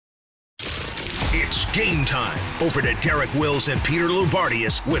Game time. Over to Derek Wills and Peter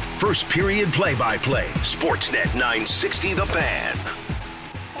Loubardias with first period play-by-play. Sportsnet 960 The Fan.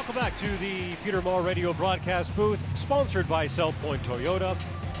 Welcome back to the Peter Maher Radio broadcast booth, sponsored by South Point Toyota.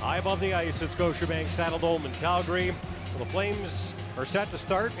 High above the ice at Scotiabank, Saddledome in Calgary. Well, the Flames are set to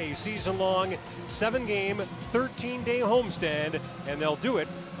start a season-long 7-game, 13-day homestand, and they'll do it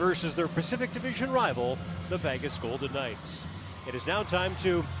versus their Pacific Division rival, the Vegas Golden Knights. It is now time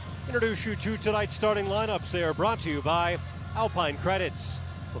to introduce you to tonight's starting lineups. They are brought to you by Alpine Credits.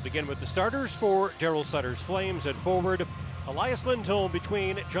 We'll begin with the starters for Daryl Sutter's Flames at forward. Elias Lindholm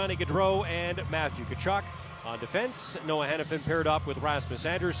between Johnny Gaudreau and Matthew Tkachuk. On defense, Noah Hanifin paired up with Rasmus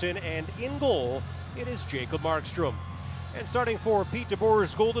Andersson, and in goal, it is Jacob Markstrom. And starting for Pete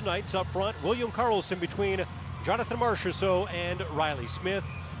DeBoer's Golden Knights up front, William Karlsson between Jonathan Marchessault and Riley Smith.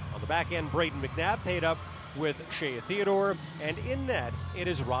 On the back end, Braden McNabb paired up with Shea Theodore, and in net, it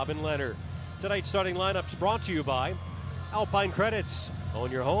is Robin Lehner. Tonight's starting lineups brought to you by Alpine Credits.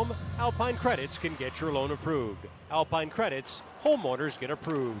 Own your home? Alpine Credits can get your loan approved. Alpine Credits, homeowners get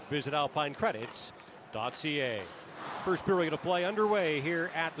approved. Visit alpinecredits.ca. First period of play underway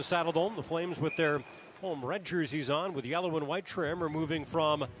here at the Saddledome. The Flames with their home red jerseys on with yellow and white trim are moving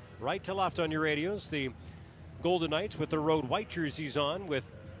from right to left on your radios. The Golden Knights with their road white jerseys on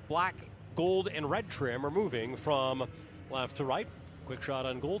with black, gold, and red trim are moving from left to right. Quick shot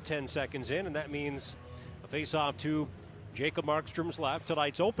on goal, 10 seconds in, and that means a face-off to Jacob Markstrom's left.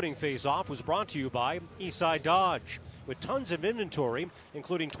 Tonight's opening face-off was brought to you by Eastside Dodge. With tons of inventory,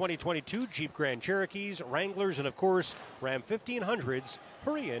 including 2022 Jeep Grand Cherokees, Wranglers, and of course, Ram 1500s.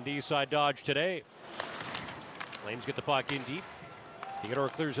 Hurry into Eastside Dodge today. Flames get the puck in deep. Theodore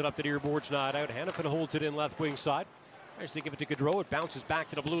clears it up the near boards, not out. Hanifin holds it in left wing side. Tries to give it to Gaudreau. It bounces back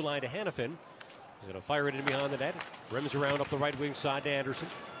to the blue line to Hanifin. He's going to fire it in behind the net. Rims around up the right wing side to Andersson.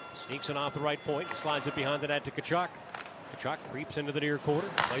 Sneaks it off the right point and slides it behind the net to Tkachuk. Tkachuk creeps into the near quarter,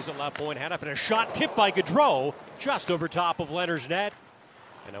 plays it left point, Hanifin, a shot tipped by Gaudreau, just over top of Lehner's net.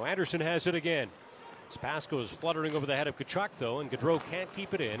 And now Andersson has it again. This pass goes fluttering over the head of Tkachuk, though, and Gaudreau can't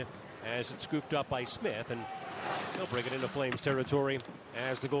keep it in as it's scooped up by Smith, and they'll bring it into Flames territory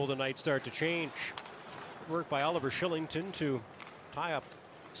as the Golden Knights start to change. Work by Oliver Shillington to tie up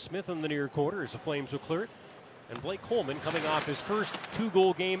Smith in the near quarter as the Flames will clear it. And Blake Coleman, coming off his first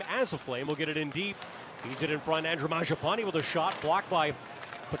 2-goal game as a Flame, will get it in deep. Feeds it in front. Andrew Mangiapane with a shot blocked by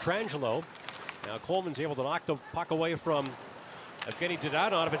Pietrangelo. Now Coleman's able to knock the puck away from Evgeny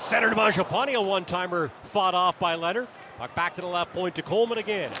Dadonov. It's centered to Mangiapane. A one-timer fought off by Lehner. Puck back to the left point to Coleman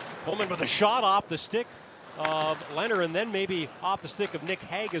again. Coleman with a shot off the stick of Lehner and then maybe off the stick of Nick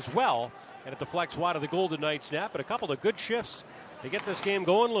Hague as well. And it deflects wide of the Golden Knights net. But a couple of good shifts to get this game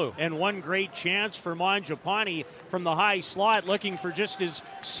going, Lou. And one great chance for Mangiapane from the high slot, looking for just his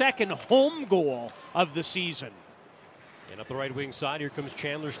second home goal of the season. And up the right wing side, here comes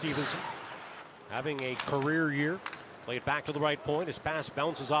Chandler Stevenson, having a career year. Play it back to the right point. His pass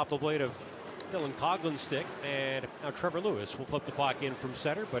bounces off the blade of Dylan Coughlin's stick. And now Trevor Lewis will flip the puck in from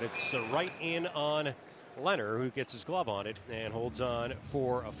center, but it's right in on Lehner, who gets his glove on it and holds on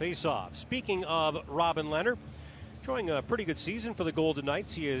for a face-off. Speaking of Robin Lehner, enjoying a pretty good season for the Golden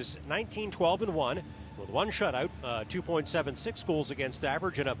Knights. He is 19-12-1 with one shutout, 2.76 goals against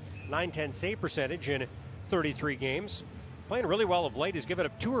average, and a .910 save percentage in 33 games. Playing really well of late. He's given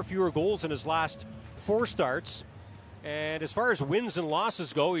up 2 or fewer goals in his last 4 starts. And as far as wins and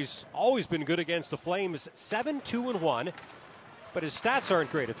losses go, he's always been good against the Flames, 7-2-1. But his stats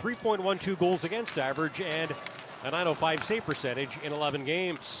aren't great. A 3.12 goals against average and a .905 save percentage in 11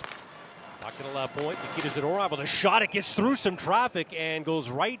 games. Puck to the left point. Nikita Zadorov with a shot. It gets through some traffic and goes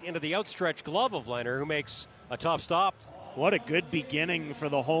right into the outstretched glove of Lehner, who makes a tough stop. What a good beginning for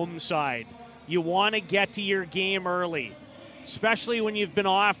the home side. You want to get to your game early, especially when you've been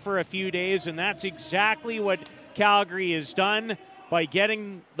off for a few days, and that's exactly what Calgary has done by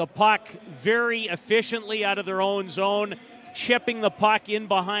getting the puck very efficiently out of their own zone, chipping the puck in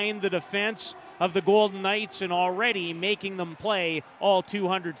behind the defense of the Golden Knights and already making them play all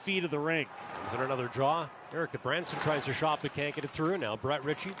 200 feet of the rink. Is there another draw? Erica Branson tries to shot but can't get it through. Now Brett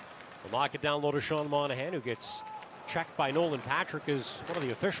Ritchie will knock it down low to Sean Monahan, who gets checked by Nolan Patrick as one of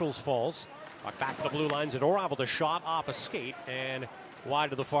the officials falls. Back to the blue line. Zadorov with a shot off a skate and wide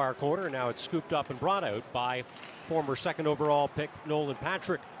to the far corner. Now it's scooped up and brought out by former second overall pick Nolan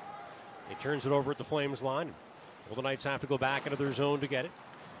Patrick. He turns it over at the Flames line. Well, the Knights have to go back into their zone to get it.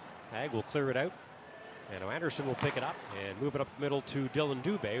 Hague will clear it out. And Andersson will pick it up and move it up the middle to Dylan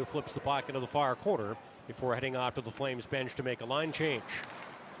Dubé, who flips the puck into the far corner before heading off to the Flames bench to make a line change.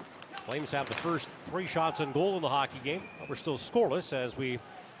 Flames have the first 3 shots on goal in the hockey game, but we're still scoreless as we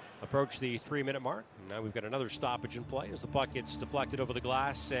approach the 3-minute mark. Now we've got another stoppage in play as the puck gets deflected over the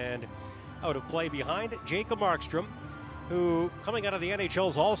glass and out of play behind Jacob Markstrom, who, coming out of the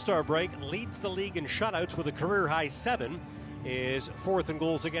NHL's All-Star break, leads the league in shutouts with a career-high 7, is 4th in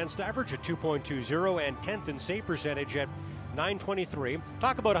goals against average at 2.20 and 10th in save percentage at .923.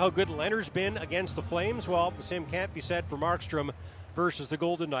 Talk about how good Leonard's been against the Flames. Well, the same can't be said for Markstrom versus the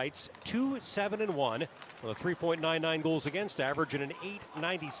Golden Knights. 2-7-1 with a 3.99 goals against average and an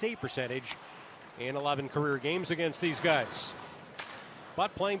 .890 save percentage in 11 career games against these guys.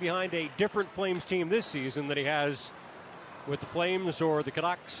 But playing behind a different Flames team this season than he has with the Flames or the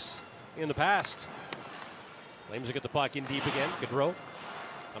Canucks in the past. Flames will get the puck in deep again. Gaudreau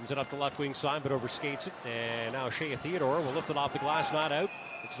comes it up the left wing side, but overskates it. And now Shea Theodore will lift it off the glass, not out.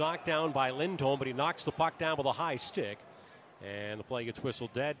 It's knocked down by Lindholm, but he knocks the puck down with a high stick. And the play gets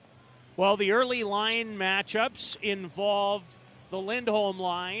whistled dead. Well, the early line matchups involved the Lindholm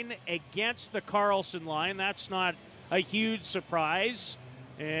line against the Carlson line. That's not a huge surprise.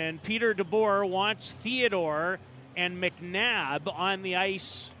 And Peter DeBoer wants Theodore and McNabb on the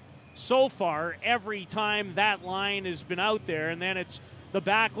ice so far every time that line has been out there. And then it's the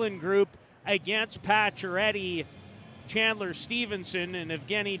Backlund group against Pacioretty, Chandler Stevenson, and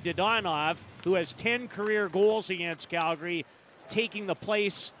Evgeny Dodonov, who has 10 career goals against Calgary, taking the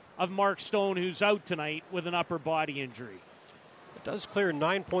place of Mark Stone, who's out tonight with an upper body injury. It does clear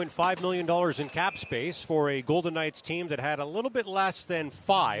 $9.5 million in cap space for a Golden Knights team that had a little bit less than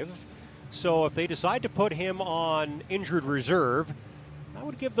 5. So if they decide to put him on injured reserve, that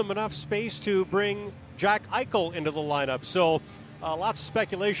would give them enough space to bring Jack Eichel into the lineup. So lots of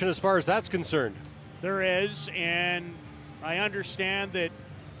speculation as far as that's concerned. There is, and I understand that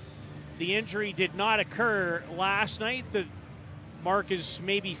the injury did not occur last night. That Mark is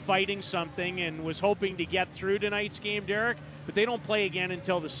maybe fighting something and was hoping to get through tonight's game, Derek, but they don't play again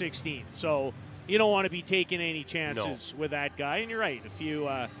until the 16th. So you don't want to be taking any chances with that guy. And you're right, a few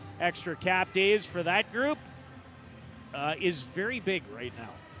extra cap days for that group is very big right now.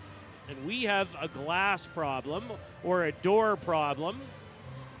 And we have a glass problem or a door problem.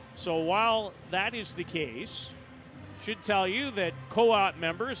 So while that is the case, should tell you that co-op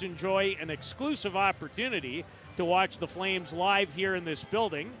members enjoy an exclusive opportunity to watch the Flames live here in this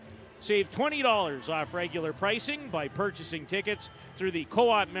building. Save $20 off regular pricing by purchasing tickets through the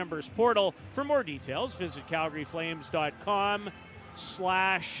co-op members portal. For more details, visit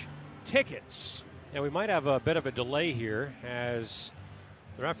calgaryflames.com/tickets. Yeah, we might have a bit of a delay here as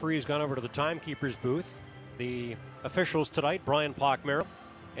the referee's gone over to the timekeeper's booth. The officials tonight, Brian Pochmara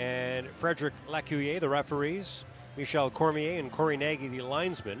and Frederic Lacuillier, the referees, Michel Cormier and Corey Nagy, the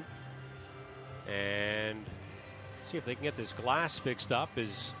linesmen. And see if they can get this glass fixed up.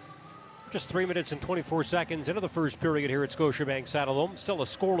 Is just 3 minutes and 24 seconds into the first period here at Scotiabank Saddledome. Still a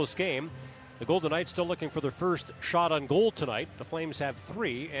scoreless game. The Golden Knights still looking for their first shot on goal tonight. The Flames have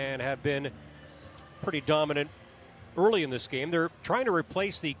 3 and have been pretty dominant early in this game. They're trying to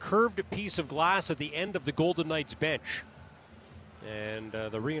replace the curved piece of glass at the end of the Golden Knights bench. And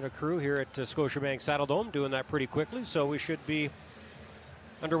the arena crew here at Scotiabank Saddledome doing that pretty quickly, so we should be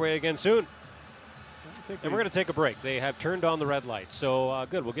underway again soon. And we're going to take a break. They have turned on the red light, so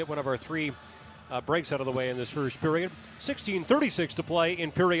good. We'll get one of our 3 breaks out of the way in this first period. 16:36 to play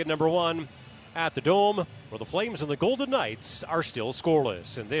in period number 1 at the Dome, where the Flames and the Golden Knights are still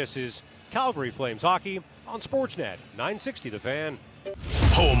scoreless. And this is Calgary Flames hockey on Sportsnet 960 The Fan.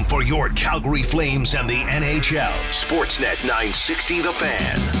 Home for your Calgary Flames and the NHL. Sportsnet 960 The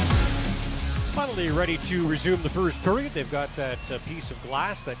Fan. Finally ready to resume the first period. They've got that piece of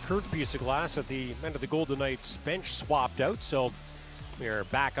glass, that curved piece of glass at the end of the Golden Knights bench swapped out. So we are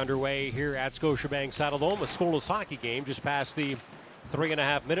back underway here at Scotiabank Saddledome. A scoreless hockey game just past the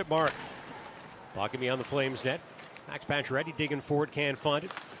 3.5-minute mark. Puck me on the Flames net. Max Pacioretty digging for it, can't find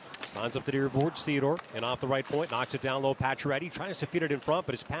it. Slides up the near boards, Theodore, and off the right point, knocks it down low. Pacioretty tries to feed it in front,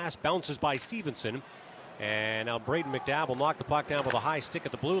 but his pass bounces by Stevenson. And now Braden McNabb will knock the puck down with a high stick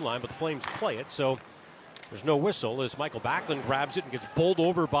at the blue line, but the Flames play it, so there's no whistle as Michael Backlund grabs it and gets bowled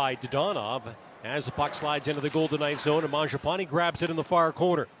over by Dodonov as the puck slides into the Golden Knights zone, and Mangiapane grabs it in the far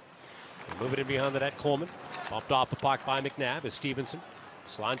corner. Move it in behind the net, Coleman. Bumped off the puck by McNabb as Stevenson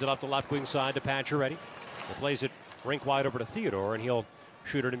slides it up the left wing side to Pacioretty. He plays it rink wide over to Theodore, and he'll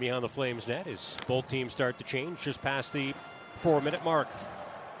shoot it in behind the Flames net as both teams start to change just past the 4-minute mark.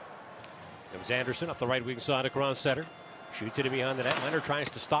 Comes Anderson up the right wing side across center. Shoots it in behind the net. Leonard tries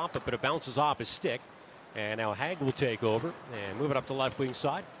to stop it, but it bounces off his stick. And now Hag will take over and move it up the left wing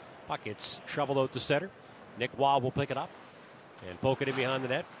side. Puck gets shoveled out to center. Nick Waugh will pick it up and poke it in behind the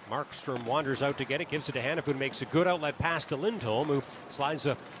net. Markstrom wanders out to get it, gives it to Hannafin, makes a good outlet pass to Lindholm, who slides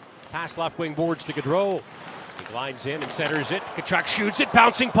a Pass left wing boards to Gaudreau. He glides in and centers it. Tkachuk shoots it,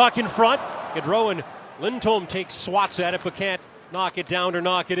 bouncing puck in front. Gaudreau and Lindholm takes swats at it, but can't knock it down or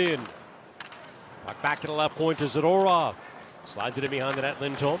knock it in. Puck back to the left point to Zadorov. Slides it in behind the net,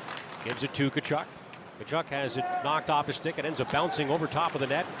 Lindholm. Gives it to Tkachuk. Tkachuk has it knocked off his stick. It ends up bouncing over top of the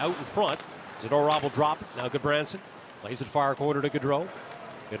net, out in front. Zadorov will drop it. Now Goodbranson lays it far corner to Gaudreau.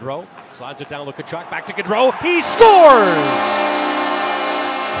 Gaudreau slides it down to Tkachuk. Back to Gaudreau. He scores!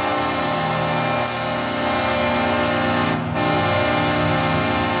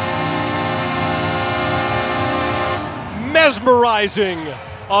 Mesmerizing.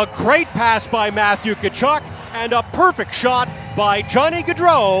 A great pass by Matthew Tkachuk and a perfect shot by Johnny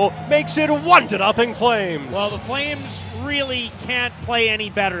Gaudreau makes it 1-0 Flames. Well, the Flames really can't play any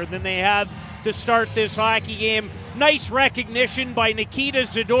better than they have to start this hockey game. Nice recognition by Nikita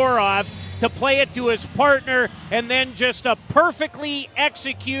Zadorov to play it to his partner, and then just a perfectly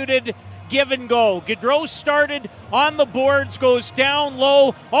executed give and go. Gaudreau started on the boards, goes down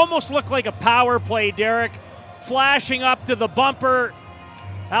low, almost looked like a power play, Derek. Flashing up to the bumper.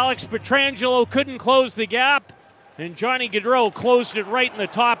 Alex Pietrangelo couldn't close the gap, and Johnny Gaudreau closed it right in the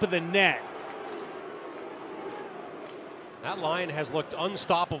top of the net. That line has looked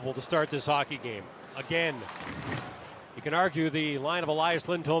unstoppable to start this hockey game. Again, you can argue the line of Elias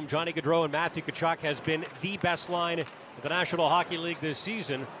Lindholm, Johnny Gaudreau, and Matthew Tkachuk has been the best line in the National Hockey League this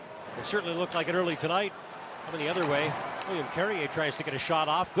season. It certainly looked like it early tonight. Coming the other way, William Carrier tries to get a shot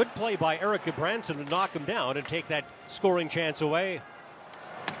off. Good play by Eric Goodbranson to knock him down and take that scoring chance away.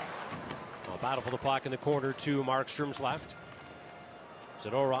 Battle for the puck in the corner to Markstrom's left.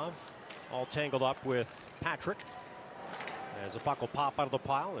 Zadorov all tangled up with Patrick as the puck will pop out of the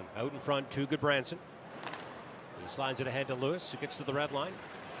pile and out in front to Goodbranson. He slides it ahead to Lewis, who gets to the red line.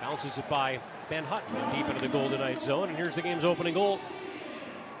 Bounces it by Ben Hutton deep into the Golden Knights zone, and here's the game's opening goal.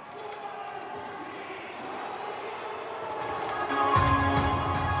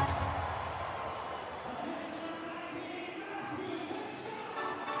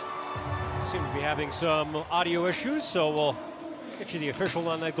 Seem to be having some audio issues, so we'll get you the official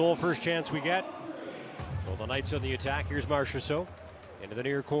on that goal first chance we get. Golden Knights on the attack. Here's Marchessault into the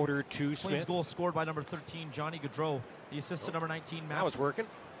near corner to Smith. Flames goal scored by number 13, Johnny Gaudreau. The assist to number 19, Matt. Now it's working,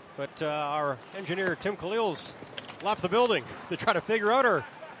 but our engineer Tim Khalil's left the building to try to figure out our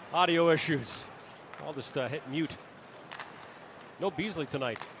audio issues. I'll just hit mute. No Beasley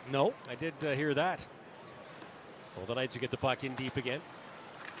tonight. No, I did hear that. Golden Knights will get the puck in deep again.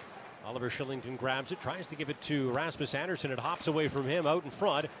 Oliver Shillington grabs it, tries to give it to Rasmus Andersson. It hops away from him out in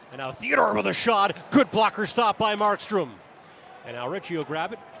front. And now Theodore with a shot. Good blocker stop by Markstrom. And now Ritchie will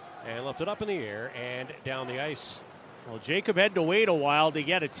grab it and lift it up in the air and down the ice. Well, Jacob had to wait a while to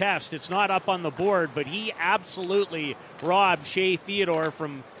get a test. It's not up on the board, but he absolutely robbed Shea Theodore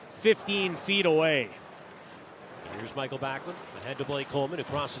from 15 feet away. Here's Michael Backlund ahead to Blake Coleman, who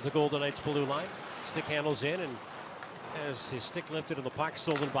crosses the Golden Knights blue line. Stick handles in and has his stick lifted and the puck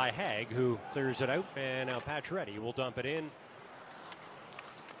stolen by Haig, who clears it out. And now Pacioretty will dump it in.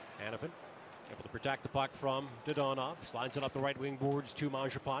 Hanifin able to protect the puck from Dodonov. Slides it up the right wing boards to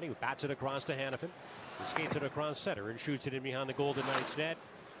Mangiapane, who bats it across to Hanifin. Who skates it across center and shoots it in behind the Golden Knights net.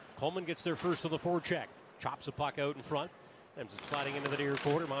 Coleman gets there first of the forecheck. Chops the puck out in front. And sliding into the near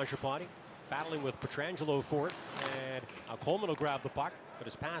corner, Mangiapane battling with Pietrangelo for it. And now Coleman will grab the puck, but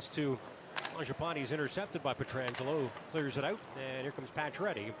his pass to Mangiapane is intercepted by Pietrangelo, clears it out, and here comes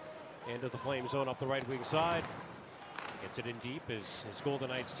Pacioretty into the Flame zone up the right wing side. Gets it in deep as his Golden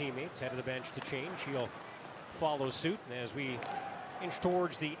Knights teammates head to the bench to change. He'll follow suit as we inch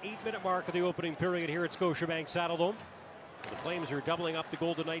towards the 8-minute mark of the opening period here at Scotiabank Saddledome. The Flames are doubling up the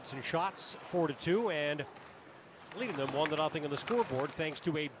Golden Knights in shots, 4-2, and leading them 1-0 on the scoreboard thanks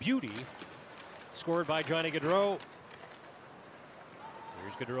to a beauty scored by Johnny Gaudreau.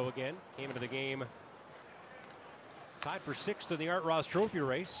 Here's Gaudreau again. Came into the game tied for 6th in the Art Ross Trophy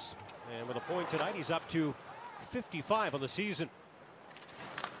race. And with a point tonight, he's up to 55 on the season.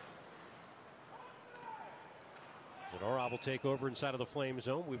 Zadorov will take over inside of the Flame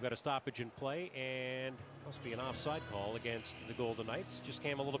zone. We've got a stoppage in play, and must be an offside call against the Golden Knights. Just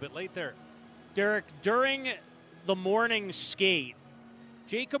came a little bit late there. Derek, during the morning skate,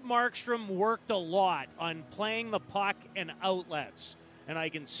 Jacob Markstrom worked a lot on playing the puck and outlets. And I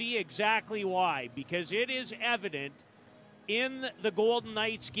can see exactly why, because it is evident in the Golden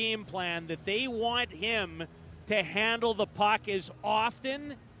Knights game plan that they want him to handle the puck as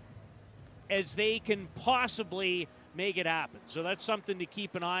often as they can possibly make it happen. So that's something to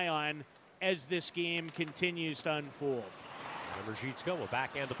keep an eye on as this game continues to unfold. Mrzitska will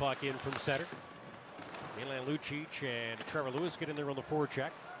backhand the puck in from center. Milan Lucic and Trevor Lewis get in there on the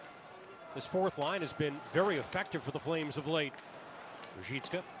forecheck. This fourth line has been very effective for the Flames of late.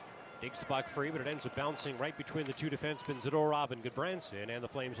 Ruzicka digs the puck free, but it ends up bouncing right between the two defensemen, Zadorov and Goodbranson, and the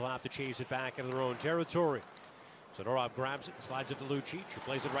Flames will have to chase it back into their own territory. Zadorov grabs it and slides it to Lucic, who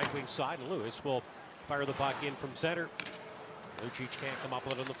plays it right wing side, and Lewis will fire the puck in from center. Lucic can't come up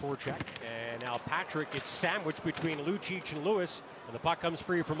with it on the forecheck, and now Patrick gets sandwiched between Lucic and Lewis, and the puck comes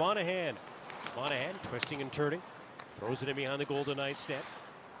free for Monahan. Monahan twisting and turning, throws it in behind the Golden Knights net.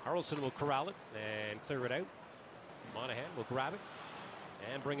 Carlson will corral it and clear it out. Monahan will grab it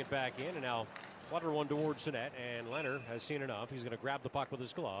and bring it back in, and now flutter one towards the net, and Leonard has seen enough. He's going to grab the puck with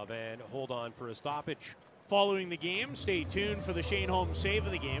his glove and hold on for a stoppage. Following the game, stay tuned for the Shane Holmes save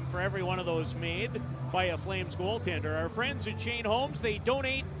of the game. For every one of those made by a Flames goaltender, our friends at Shane Holmes, they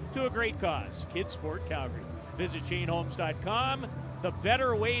donate to a great cause, Kids Sport Calgary. Visit ShaneHolmes.com. The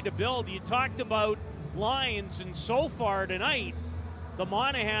better way to build. You talked about lines, and so far tonight, the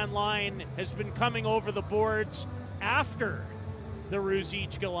Monahan line has been coming over the boards after the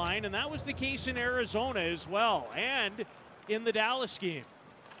Ruzicka line, and that was the case in Arizona as well, and in the Dallas game.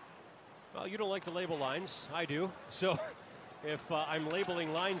 Well, you don't like to label lines. I do. So if I'm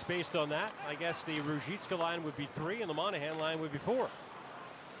labeling lines based on that, I guess the Ruzicka line would be 3 and the Monahan line would be 4.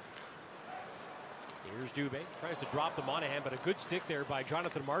 Here's Dubé. Tries to drop the Monahan, but a good stick there by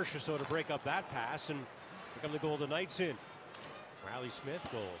Jonathan Marchessault to break up that pass, and here come the Golden Knights in. Riley Smith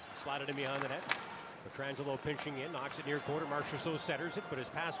will slide it in behind the net. Pietrangelo pinching in, knocks it near quarter. Marchessault centers it, but his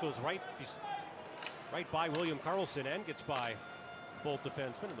pass goes right by William Karlsson and gets by both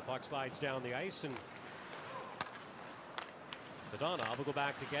defensemen, and the puck slides down the ice, and Dadonov will go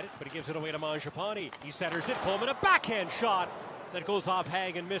back to get it, but he gives it away to Mangiapane. He centers it, Pullman, a backhand shot that goes off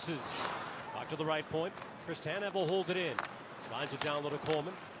Haig and misses. Back to the right point. Chris Tanev will hold it in. Slides it down low to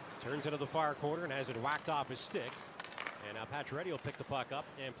Coleman. Turns into the far corner and has it whacked off his stick. And now Pacioretty will pick the puck up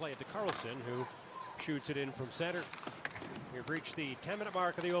and play it to Karlsson, who shoots it in from center. We've reached the 10-minute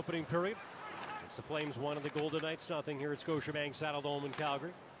mark of the opening period. It's the Flames 1 and the Golden Knights nothing here at Scotiabank Saddledome in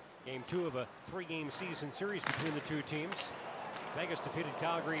Calgary. Game 2 of a 3-game season series between the two teams. Vegas defeated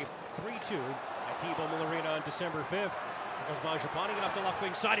Calgary 3-2 at T-Mobile Arena on December 5th. Here comes Mangiapane off the left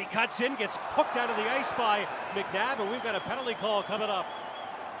wing side. He cuts in, gets hooked out of the ice by McNabb, and we've got a penalty call coming up.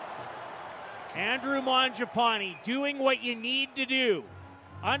 Andrew Mangiapane doing what you need to do.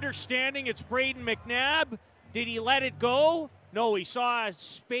 Understanding it's Braden McNabb. Did he let it go? No, he saw a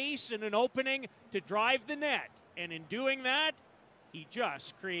space and an opening to drive the net. And in doing that, he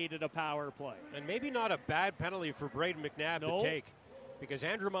just created a power play. And maybe not a bad penalty for Braden McNabb to take, because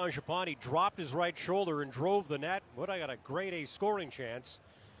Andrew Mangiapane dropped his right shoulder and drove the net. Would I got a grade A scoring chance.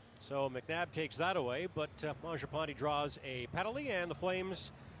 So McNabb takes that away, but Mangiapane draws a penalty, and the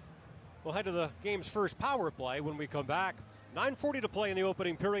Flames will head to the game's first power play when we come back. 9:40 to play in the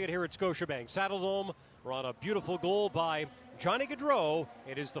opening period here at Scotiabank Saddledome. We're on a beautiful goal by Johnny Gaudreau.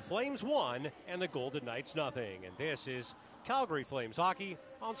 It is the Flames 1 and the Golden Knights nothing. And this is Calgary Flames hockey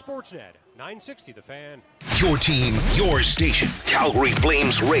on Sportsnet 960 The Fan. Your team, your station. Calgary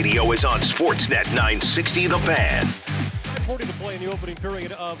Flames radio is on Sportsnet 960 The Fan. 9:40 to play in the opening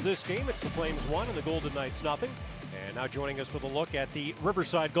period of this game. It's the Flames 1 and the Golden Knights nothing. And now joining us with a look at the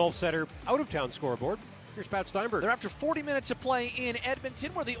Riverside Golf Center out-of-town scoreboard. Here's Pat Steinberg. They're after 40 minutes of play in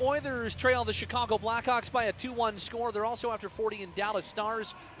Edmonton, where the Oilers trail the Chicago Blackhawks by a 2-1 score. They're also after 40 in Dallas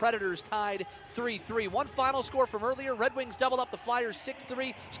Stars. Predators tied 3-3. One final score from earlier. Red Wings doubled up the Flyers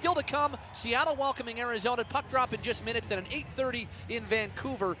 6-3. Still to come, Seattle welcoming Arizona. Puck drop in just minutes. Then at 8:30 in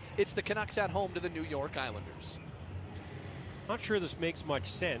Vancouver, it's the Canucks at home to the New York Islanders. Not sure this makes much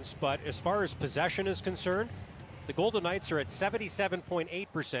sense, but as far as possession is concerned, the Golden Knights are at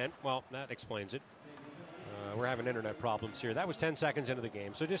 77.8%. Well, that explains it. We're having internet problems here. That was 10 seconds into the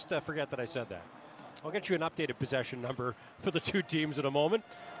game, so just forget that I said that. I'll get you an updated possession number for the two teams in a moment,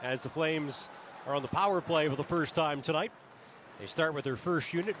 as the Flames are on the power play for the first time tonight. They start with their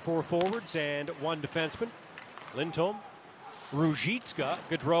first unit, 4 forwards and 1 defenseman. Lindholm, Ruzicka,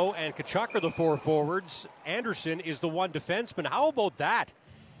 Gaudreau, and Tkachuk are the 4 forwards. Anderson is the 1 defenseman. How about that?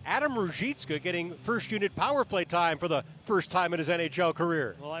 Adam Ruzicka getting first unit power play time for the first time in his NHL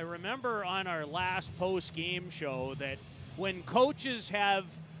career. Well, I remember on our last post-game show that when coaches have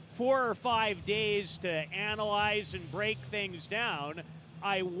 4 or 5 days to analyze and break things down,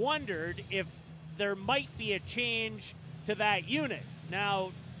 I wondered if there might be a change to that unit.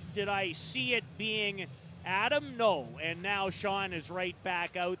 Now, did I see it being Adam? No. And now Sean is right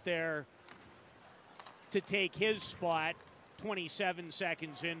back out there to take his spot 27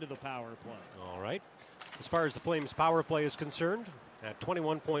 seconds into the power play. All right. As far as the Flames power play is concerned, at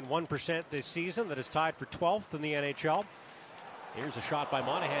 21.1% this season, that is tied for 12th in the NHL. Here's a shot by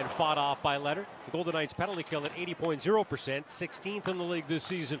Monahan, fought off by Leonard. The Golden Knights penalty kill at 80.0%, 16th in the league this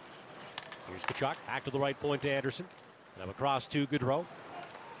season. Here's Tkachuk, back to the right point to Anderson. Now across to Gaudreau.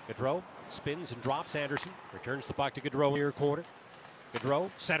 Gaudreau spins and drops Anderson. Returns the puck to Gaudreau near corner. Gaudreau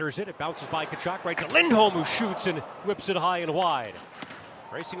centers it. It bounces by Tkachuk right to Lindholm, who shoots and whips it high and wide.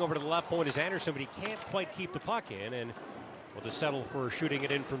 Racing over to the left point is Anderson, but he can't quite keep the puck in, and will just settle for shooting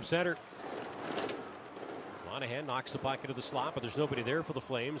it in from center. Monahan knocks the puck into the slot, but there's nobody there for the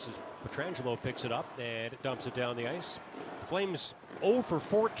Flames as Pietrangelo picks it up and dumps it down the ice. The Flames 0 for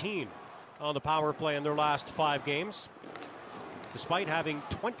 14 on the power play in their last 5 games, despite having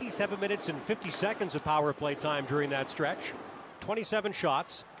 27 minutes and 50 seconds of power play time during that stretch. 27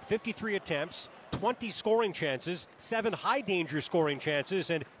 shots, 53 attempts, 20 scoring chances, 7 high danger scoring chances,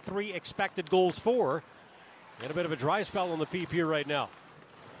 and 3 expected goals for. And a bit of a dry spell on the peep here right now.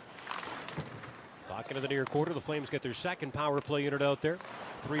 Puck into the near quarter. The Flames get their second power play unit out there.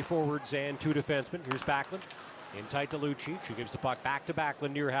 3 forwards and 2 defensemen. Here's Backlund in tight to Lucic, who gives the puck back to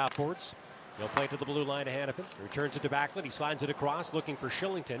Backlund near half boards. He'll play to the blue line to Hanifin. Returns it to Backlund. He slides it across, looking for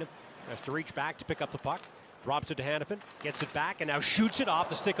Shillington. Has to reach back to pick up the puck. Drops it to Hanifin. Gets it back and now shoots it off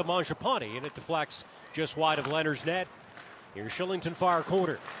the stick of Mangiapane, and it deflects just wide of Leonard's net. Here's Shillington far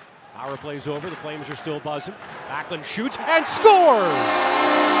corner. Power play's over. The Flames are still buzzing. Backlund shoots and scores!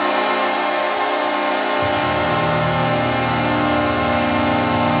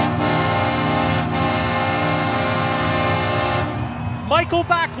 Michael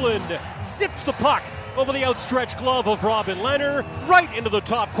Backlund zips the puck over the outstretched glove of Robin Lehner, right into the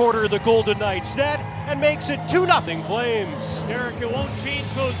top corner of the Golden Knights net, and makes it 2-0 Flames. Derek, it won't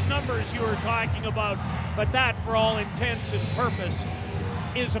change those numbers you were talking about, but that, for all intents and purpose,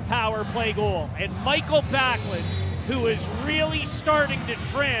 is a power play goal. And Michael Backlund, who is really starting to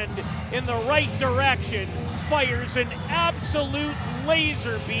trend in the right direction, fires an absolute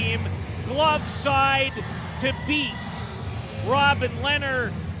laser beam glove side to beat Robin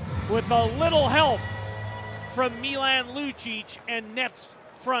Lehner with a little help from Milan Lucic and net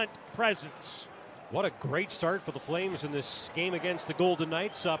front presence. What a great start for the Flames in this game against the Golden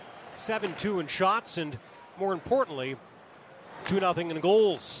Knights, up 7-2 in shots and, more importantly, 2-0 in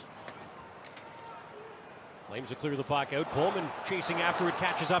goals. Flames will clear the puck out. Coleman chasing after it,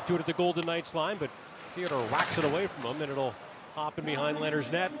 catches up to it at the Golden Knights line, but Theodore whacks it away from him, and it'll hop in behind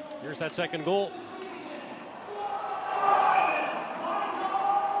Leonard's net. Here's that second goal.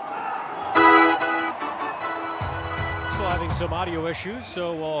 Still having some audio issues,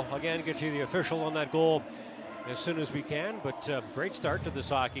 so we'll again get you the official on that goal as soon as we can, but great start to this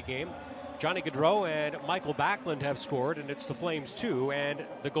hockey game. Johnny Gaudreau and Michael Backlund have scored, and it's the Flames 2 and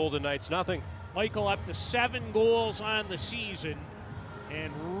the Golden Knights nothing. Michael up to 7 goals on the season,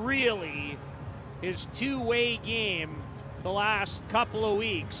 and really his two-way game the last couple of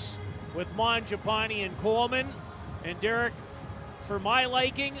weeks with Mangiapane and Coleman. And Derek, for my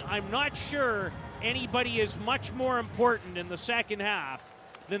liking, I'm not sure anybody is much more important in the second half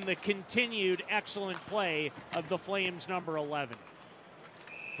than the continued excellent play of the Flames number 11.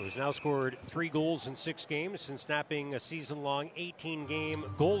 Who's now scored 3 goals in 6 games since snapping a season-long 18-game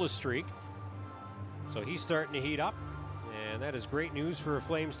goalless streak. So he's starting to heat up, and that is great news for a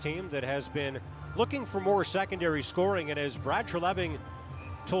Flames team that has been looking for more secondary scoring. And as Brad Treleving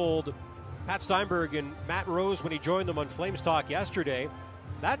told Pat Steinberg and Matt Rose when he joined them on Flames Talk yesterday,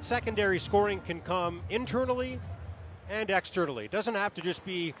 that secondary scoring can come internally and externally. It doesn't have to just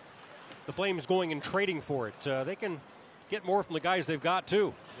be the Flames going and trading for it. They can get more from the guys they've got,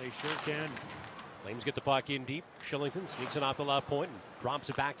 too. They sure can. Flames get the puck in deep. Shillington sneaks it off the left point and drops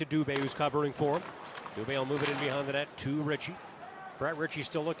it back to Dubé, who's covering for him. Dubé will move it in behind the net to Ritchie. Brett Ritchie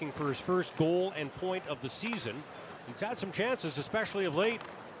still looking for his first goal and point of the season. He's had some chances, especially of late.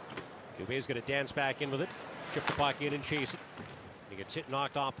 Dubé's going to dance back in with it, chip the puck in and chase it. He gets hit,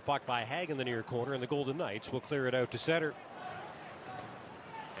 knocked off the puck by Hague in the near corner, and the Golden Knights will clear it out to center.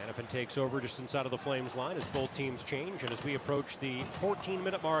 Hanifin takes over just inside of the Flames line as both teams change, and as we approach the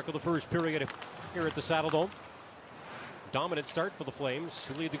 14-minute mark of the first period here at the Saddledome. Dominant start for the Flames,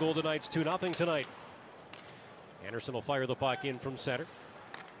 who lead the Golden Knights 2-0 tonight. Anderson will fire the puck in from center.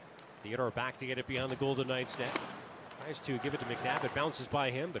 Theodore back to get it behind the Golden Knights net. Tries to give it to McNabb. It bounces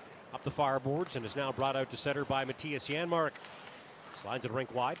by him, but up the far boards and is now brought out to center by Matthias Janmark. Slides it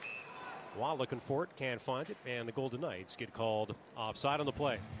rink wide. While looking for it, can't find it, and the Golden Knights get called offside on the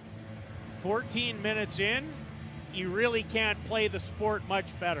play. 14 minutes in, you really can't play the sport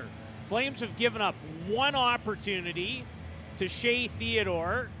much better. Flames have given up one opportunity to Shea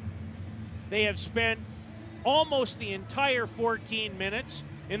Theodore. They have spent almost the entire 14 minutes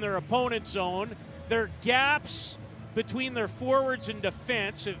in their opponent's zone. Their gaps between their forwards and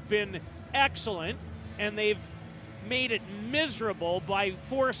defense have been excellent, and they've made it miserable by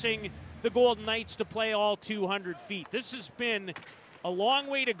forcing the Golden Knights to play all 200 feet. This has been a long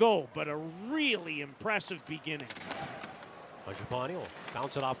way to go, but a really impressive beginning. Mangiapane will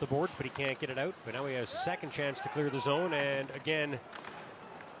bounce it off the boards, but he can't get it out. But now he has a second chance to clear the zone, and again,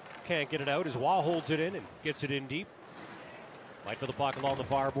 can't get it out as Wah holds it in and gets it in deep. Fight for the puck along the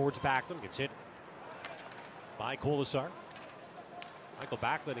far boards. Backlund gets hit by Kolesar. Michael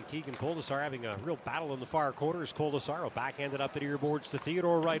Backlund and Keegan Kolesar having a real battle in the far corners. Kolesar will backhand it up the near boards to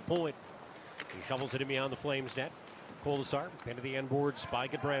Theodore right point. He shovels it in beyond the Flames net. Kolesar pinned to the end boards by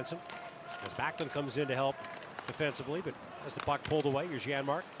Goodbranson. As Backlund comes in to help defensively, but as the puck pulled away, here's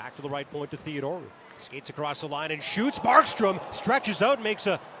Janmark. Back to the right point to Theodore. Skates across the line and shoots. Markstrom stretches out, makes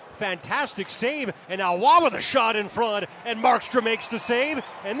a fantastic save, and now Wah with a shot in front, and Markstrom makes the save,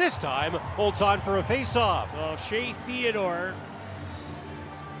 and this time holds on for a face-off. Well, Shea Theodore,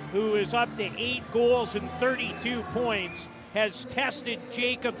 who is up to 8 goals and 32 points, has tested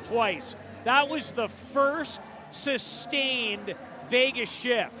Jacob twice. That was the first sustained Vegas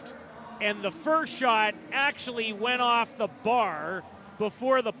shift, and the first shot actually went off the bar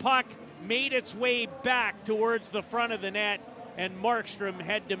before the puck made its way back towards the front of the net, and Markstrom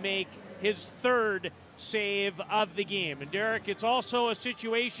had to make his third save of the game. And Derek, it's also a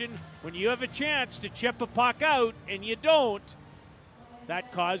situation when you have a chance to chip a puck out and you don't,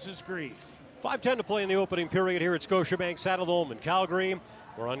 that causes grief. 5:10 to play in the opening period here at Scotiabank Saddledome in Calgary.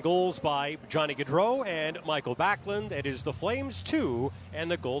 We're on goals by Johnny Gaudreau and Michael Backlund. It is the Flames 2 and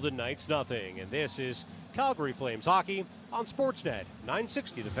the Golden Knights nothing. And this is Calgary Flames hockey on Sportsnet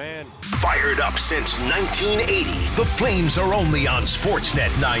 960 The Fan. Fired up since 1980, the Flames are only on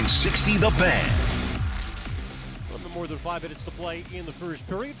Sportsnet 960 The Fan. A little more than 5 minutes to play in the first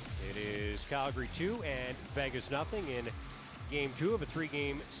period. It is Calgary 2 and Vegas nothing in Game 2 of a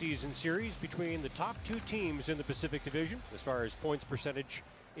 3-game season series between the top 2 teams in the Pacific Division as far as points percentage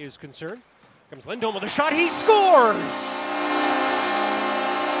is concerned. Comes Lindholm with a shot. He scores!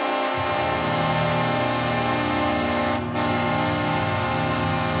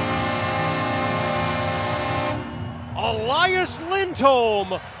 Elias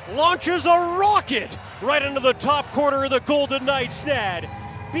Lindholm launches a rocket right into the top corner of the Golden Knights net,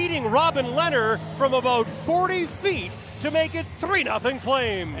 beating Robin Lehner from about 40 feet to make it 3-0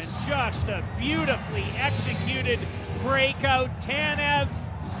 Flames. And just a beautifully executed breakout. Tanev,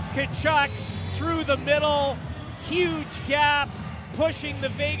 Tkachuk through the middle, huge gap, pushing the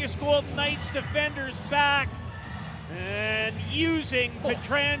Vegas Golden Knights defenders back, and using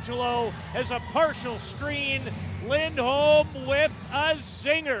Pietrangelo as a partial screen. Lindholm with a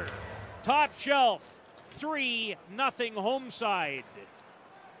zinger. Top shelf, 3-0 home side.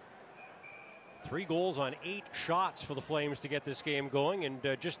 3 goals on 8 shots for the Flames to get this game going. And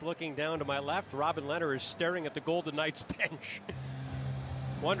just looking down to my left, Robin Lehner is staring at the Golden Knights bench,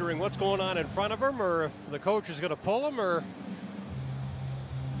 wondering what's going on in front of him, or if the coach is going to pull him, or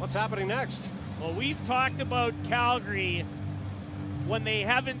what's happening next. Well, we've talked about Calgary when they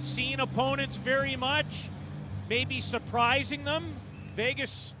haven't seen opponents very much, maybe surprising them.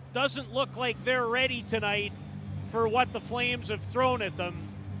 Vegas doesn't look like they're ready tonight for what the Flames have thrown at them.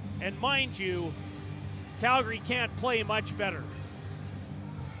 And mind you, Calgary can't play much better.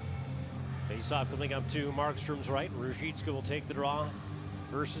 Face-off coming up to Markstrom's right. Ruzicka will take the draw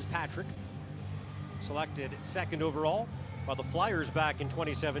versus Patrick. Selected second overall by the Flyers back in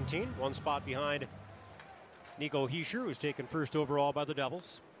 2017. 1 spot behind Nico Hischier, who's taken first overall by the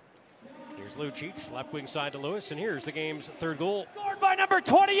Devils. Here's Lucic, left wing side to Lewis, and here's the game's 3rd goal. Scored by number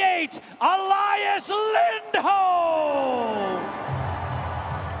 28, Elias Lindholm.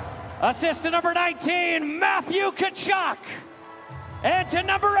 Assist to number 19, Matthew Tkachuk. And to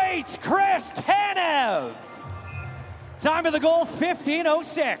number 8, Chris Tanev. Time of the goal,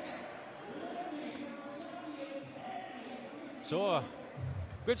 15:06. So a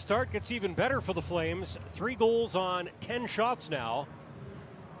good start gets even better for the Flames. 3 goals on 10 shots now.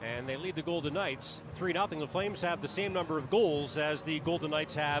 And they lead the Golden Knights 3-0. The Flames have the same number of goals as the Golden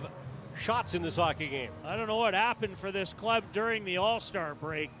Knights have shots in this hockey game. I don't know what happened for this club during the All-Star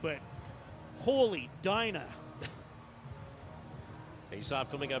break, but holy Dinah.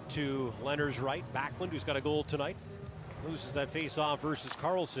 Face-off coming up to Lehner's right. Backlund, who's got a goal tonight, loses that face-off versus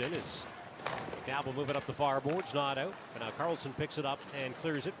Carlson. As McDowell moving up the far boards, not out. But now Carlson picks it up and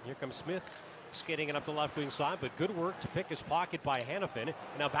clears it. Here comes Smith, skating it up the left wing side, but good work to pick his pocket by Hanifin. And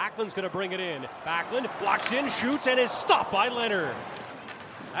now Backlund's going to bring it in. Backlund blocks in, shoots, and is stopped by Lehner.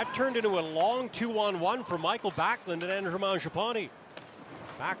 That turned into a long 2-on-1 for Michael Backlund and Andrew Mangiapane.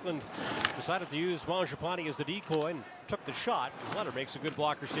 Backlund decided to use Mangiapane as the decoy and took the shot. Leonard makes a good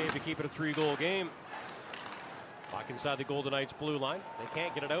blocker save to keep it a 3-goal game. Back inside the Golden Knights blue line. They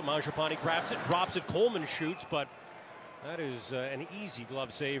can't get it out. Mangiapane grabs it, drops it. Coleman shoots, but that is an easy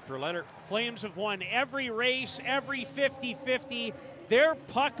glove save for Leonard. Flames have won every race, every 50-50. Their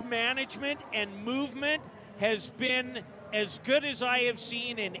puck management and movement has been as good as I have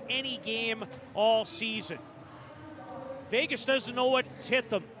seen in any game all season. Vegas doesn't know what's hit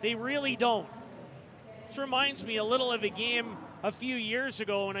them. They really don't. This reminds me a little of a game a few years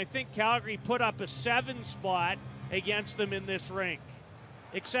ago, and I think Calgary put up a 7 spot against them in this rink.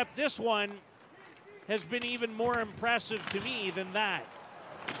 Except this one has been even more impressive to me than that.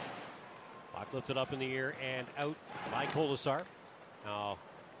 Puck lifted up in the air and out by Kolesar. Now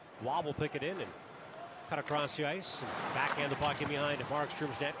Waugh will pick it in and cut across the ice and backhand the puck in behind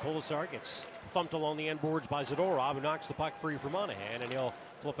Markstrom's net. Kolesar gets thumped along the end boards by Zadorov, who knocks the puck free from Monahan, and he'll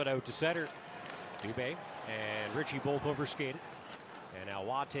flip it out to center. Dubé and Ritchie both overskated. And now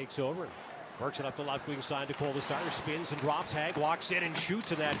Waugh takes over and works it up the left wing side to Kolesar. Spins and drops. Hag walks in and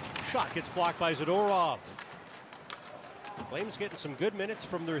shoots, and that shot gets blocked by Zadorov. The Flames getting some good minutes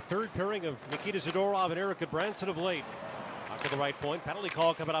from their third pairing of Nikita Zadorov and Erica Branson of late. Up to the right point. Penalty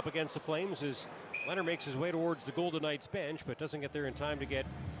call coming up against the Flames as Leonard makes his way towards the Golden Knights bench, but doesn't get there in time to get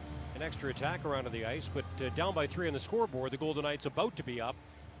an extra attacker onto the ice. But down by 3 on the scoreboard, the Golden Knights about to be up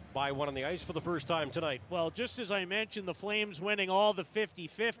by 1 on the ice for the first time tonight. Well, just as I mentioned, the Flames winning all the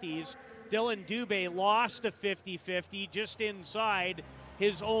 50-50s, Dylan Dubé lost a 50-50 just inside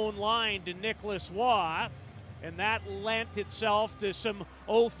his own line to Nicholas Waugh, and that lent itself to some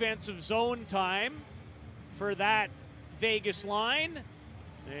offensive zone time for that Vegas line,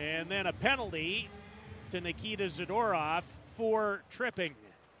 and then a penalty to Nikita Zadorov for tripping.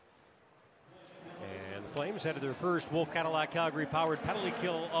 And the Flames headed their first Wolf Cadillac Calgary powered penalty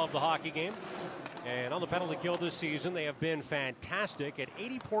kill of the hockey game. And on the penalty kill this season, they have been fantastic at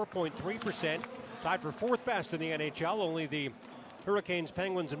 84.3%, tied for 4th best in the NHL. Only the Hurricanes,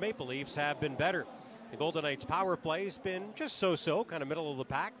 Penguins, and Maple Leafs have been better. The Golden Knights power play has been just so-so, kind of middle of the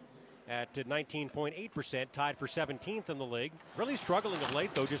pack at 19.8%, tied for 17th in the league. Really struggling of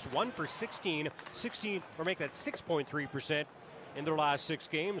late, though, just 1 for 16, or make that 6.3% in their last 6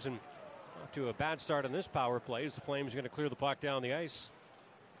 games. And off to a bad start on this power play as the Flames are going to clear the puck down the ice.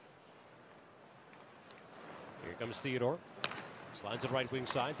 Here comes Theodore. Slides it right wing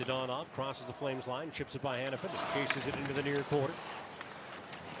side to Donov. Crosses the Flames line. Chips it by Hannafin. Chases it into the near quarter.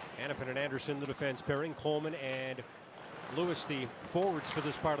 Hannafin and Anderson, the defense pairing. Coleman and Lewis, the forwards for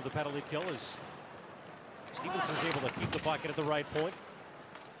this part of the penalty kill, as Stevenson's able to keep the puck at the right point.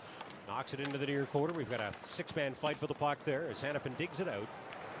 Knocks it into the near quarter. We've got a 6-man fight for the puck there as Hannafin digs it out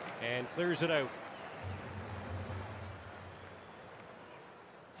and clears it out.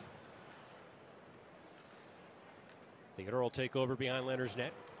 Theodore will take over behind Leonard's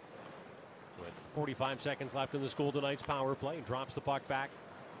net. With 45 seconds left in this Golden Knights power play. Drops the puck back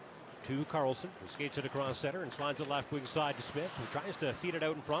to Carlson, who skates it across center and slides it left wing side to Smith, who tries to feed it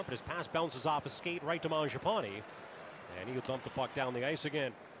out in front, but his pass bounces off a skate right to Mangiapane, and he'll dump the puck down the ice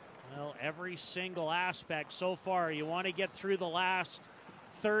again. Well, every single aspect so far. You want to get through the last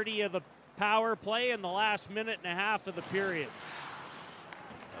 30 of the power play and the last minute and a half of the period.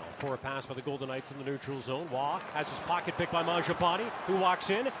 Poor pass by the Golden Knights in the neutral zone. Waugh has his pocket picked by Mangiapane, who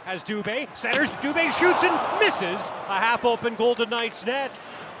walks in, has Dubé, centers, Dubé shoots and misses a half-open Golden Knights net.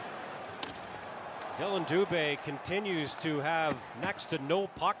 Dylan Dubé continues to have next to no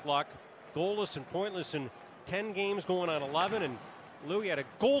puck luck, goalless and pointless in 10 games going on 11, and Louis had a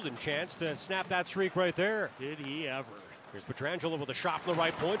golden chance to snap that streak right there. Did he ever? Here's Pietrangelo with a shot from the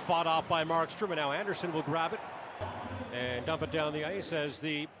right point, fought off by Markstrom, and now Anderson will grab it and dump it down the ice as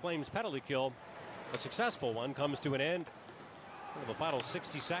the Flames penalty kill, a successful one, comes to an end. The final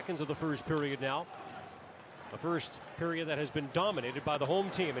 60 seconds of the first period now. The first period that has been dominated by the home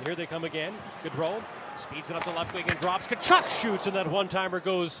team. And here they come again. Gaudreau speeds it up the left wing and drops. Tkachuk shoots, and that one-timer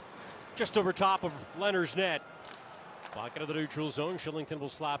goes just over top of Leonard's net. Pocket of the neutral zone. Shillington will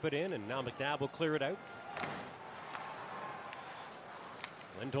slap it in, and now McNabb will clear it out.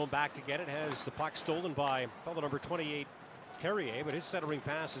 Lindholm back to get it, has the puck stolen by fellow number 28, Carrier, but his centering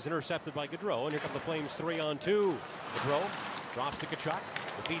pass is intercepted by Gaudreau, and here come the Flames 3-on-2. Gaudreau drops to Tkachuk,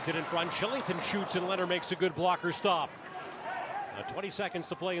 feeds it in front. Shillington shoots, and Leonard makes a good blocker stop. Now 20 seconds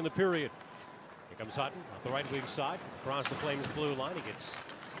to play in the period. Here comes Hutton off the right wing side, across the Flames blue line. He gets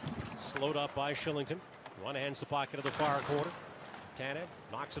slowed up by Shillington. One hands the pocket of the far corner. Tanev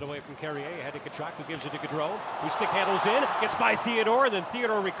knocks it away from Carrier, ahead to Tkachuk, who gives it to Gaudreau, who stick handles in, gets by Theodore, and then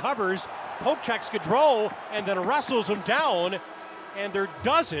Theodore recovers, poke checks Gaudreau, and then wrestles him down, and there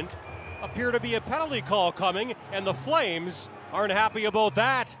doesn't appear to be a penalty call coming, and the Flames aren't happy about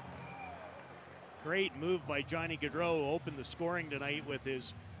that. Great move by Johnny Gaudreau. Opened the scoring tonight with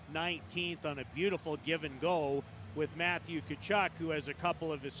his 19th on a beautiful give and go with Matthew Tkachuk, who has a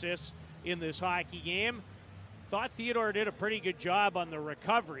couple of assists in this hockey game. Thought Theodore did a pretty good job on the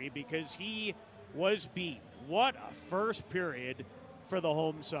recovery because he was beat. What a first period for the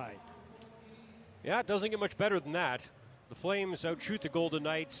home side. Yeah, it doesn't get much better than that. The Flames outshoot the Golden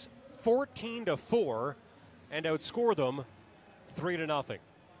Knights 14-4 and outscore them 3-0.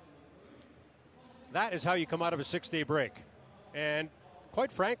 That is how you come out of a 6-day break. And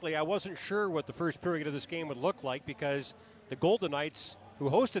quite frankly, I wasn't sure what the first period of this game would look like because the Golden Knights, who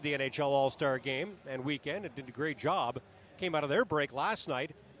hosted the NHL All-Star Game and weekend and did a great job, came out of their break last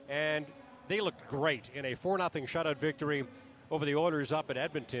night, and they looked great in a 4-0 shutout victory over the Oilers up in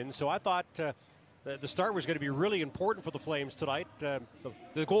Edmonton. So I thought the start was going to be really important for the Flames tonight.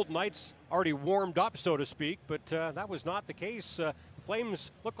 The Golden Knights already warmed up, so to speak, but that was not the case. The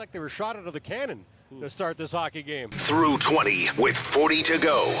Flames looked like they were shot out of the cannon to start this hockey game. Through 20 with 40 to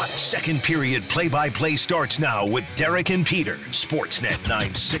go. Second period play-by-play starts now with Derek and Peter. Sportsnet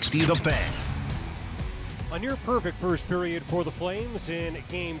 960 The Fan. A near-perfect first period for the Flames in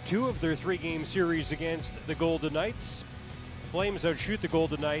Game 2 of their 3-game series against the Golden Knights. The Flames outshoot the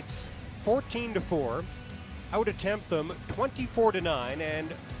Golden Knights 14-4, out-attempt them 24-9,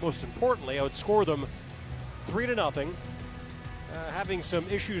 and most importantly, outscore them 3-0. Having some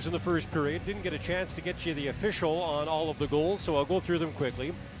issues in the first period. Didn't get a chance to get you the official on all of the goals, so I'll go through them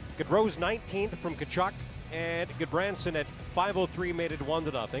quickly. Gaudreau's 19th from Tkachuk, and Goodbranson at 5:03 made it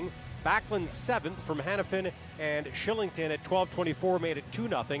 1-0. Backlund's 7th from Hanifin, and Shillington at 12:24 made it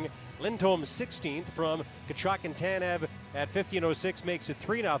 2-0. Lindholm's 16th from Tkachuk and Tanev at 15:06 makes it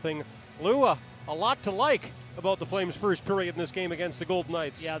 3-0. Lou, a lot to like about the Flames' first period in this game against the Golden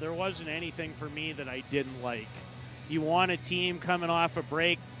Knights. Yeah, there wasn't anything for me that I didn't like. You want a team coming off a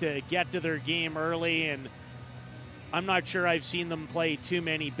break to get to their game early, and I'm not sure I've seen them play too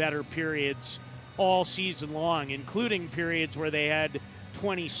many better periods all season long, including periods where they had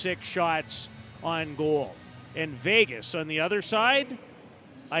 26 shots on goal. And Vegas, on the other side,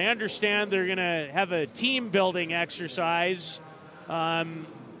 I understand they're going to have a team-building exercise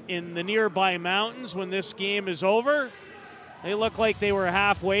in the nearby mountains when this game is over. They look like they were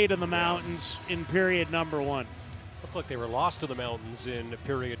halfway to the mountains in period number 1. Looked like they were lost to the mountains in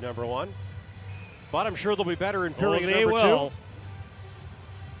period number 1. But I'm sure they'll be better in period number 2.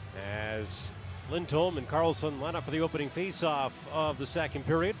 As Lindholm and Karlsson line up for the opening faceoff of the second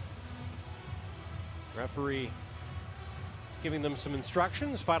period. Referee giving them some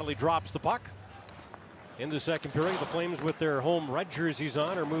instructions, finally drops the puck. In the second period, the Flames with their home red jerseys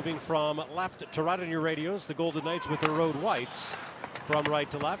on are moving from left to right on your radios. The Golden Knights with their road whites from right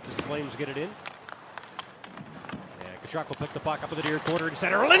to left as the Flames get it in. And Tkachuk will pick the puck up in the near quarter and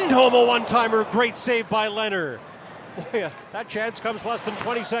center. Lindholm, a one-timer. Great save by Leonard. Boy, that chance comes less than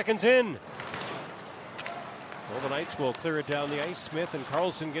 20 seconds in. Well, the Knights will clear it down the ice. Smith and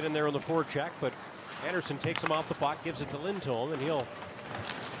Karlsson get in there on the forecheck, but Anderson takes him off the puck, gives it to Lindholm, and he'll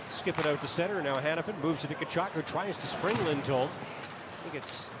skip it out to center. Now Hanifin moves it to Tkachuk, who tries to spring Lindholm. He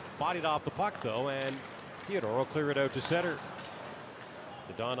gets bodied off the puck, though, and Theodore will clear it out to center.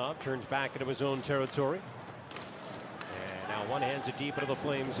 Dadonov turns back into his own territory. And now one hands it deep into the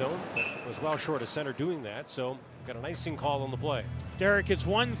Flame zone. But was well short of center doing that, so got an icing call on the play. Derek, it's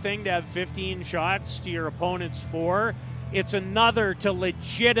one thing to have 15 shots to your opponent's 4. It's another to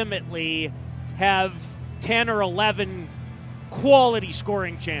legitimately have 10 or 11 quality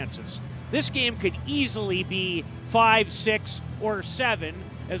scoring chances. This game could easily be 5, 6, or 7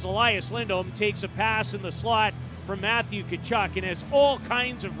 as Elias Lindholm takes a pass in the slot from Matthew Tkachuk and has all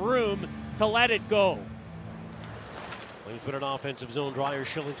kinds of room to let it go. Flames put an offensive zone draw here.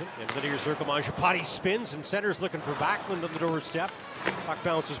 Shillington into the near circle. Mangiapane spins and center's looking for Backlund on the doorstep. Puck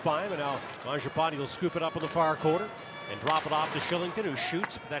bounces by him, and now Mangiapane will scoop it up in the far corner and drop it off to Shillington, who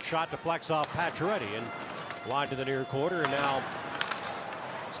shoots. That shot deflects off Pacioretty and wide to the near quarter. And now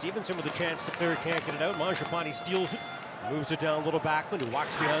Stevenson with a chance to clear, can't get it out. Mangiapane steals it, moves it down a little. Backlund, who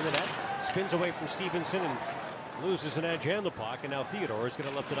walks behind the net, spins away from Stevenson and loses an edge and the puck. And now Theodore is going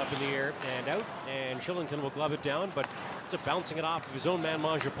to lift it up in the air and out, and Shillington will glove it down, but it's bouncing it off of his own man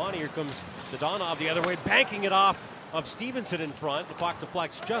Mangiapane. Here comes Dadonov the other way, banking it off of Stevenson in front. The puck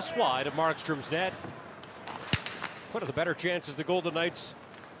deflects just wide of Markstrom's net. One of the better chances the Golden Knights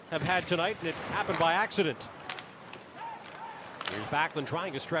have had tonight, and it happened by accident. Here's Backlund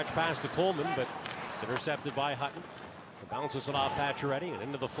trying to stretch past to Coleman, but it's intercepted by Hutton. Bounces it off Pacioretty and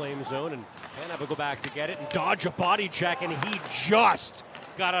into the Flame zone, and Tanev will go back to get it and dodge a body check, and he just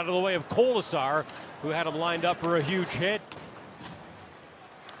got out of the way of Kolasar, who had him lined up for a huge hit.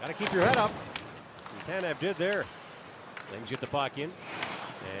 Got to keep your head up. And Tanev did there. Flames get the puck in,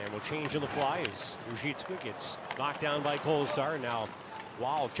 and we'll change on the fly as Ruzicka gets knocked down by Kolasar. Now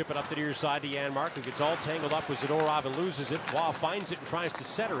Wall chip it up the near side to Janmark, who gets all tangled up with Zadorov and loses it. Wall finds it and tries to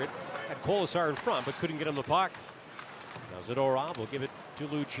center it. Had Kolasar in front, but couldn't get him the puck. Now Zadorov will give it to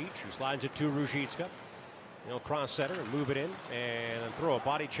Lucic, who slides it to Ruzicka. He'll cross center and move it in and throw a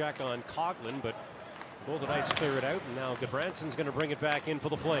body check on Coughlin, but Golden Knights clear it out, and now Goodbranson's going to bring it back in for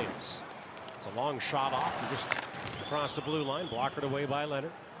the Flames. It's a long shot off and just across the blue line, blockered away by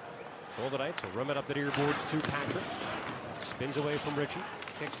Leonard. Golden Knights will rim it up the near boards to Patrick. Spins away from Ritchie,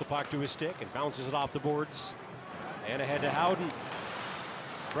 kicks the puck to his stick and bounces it off the boards. And ahead to Howden.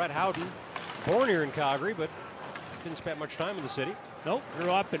 Brett Howden, born here in Calgary, but didn't spend much time in the city. Nope,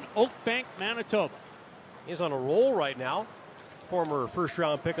 grew up in Oakbank, Manitoba. He's on a roll right now. Former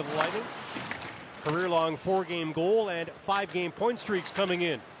first-round pick of the Lightning. Career-long 4-game goal and 5-game point streaks coming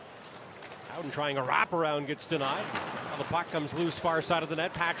in. Howden trying a wraparound, gets denied. Now the puck comes loose far side of the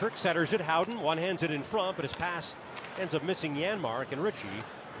net. Patrick centers it. Howden one-hands it in front, but his pass ends up missing Janmark, and Ritchie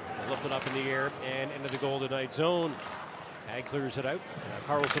lifted up in the air and into the Golden Knight zone. Hag clears it out.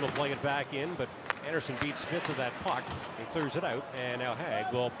 Carlson will play it back in, but Anderson beats Smith to that puck and clears it out, and now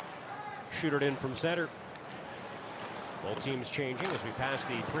Hag will shoot it in from center. Both teams changing as we pass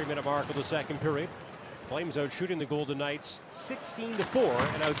the 3-minute mark of the second period. Flames out shooting the Golden Knights 16-4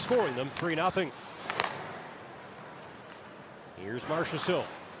 and outscoring them 3-0. Here's Marchessault,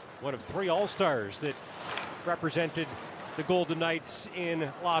 one of 3 All-Stars that represented the Golden Knights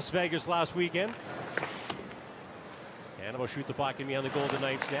in Las Vegas last weekend. And will shoot the puck in behind the Golden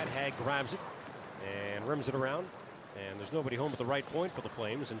Knights net. Hag grabs it and rims it around. And there's nobody home at the right point for the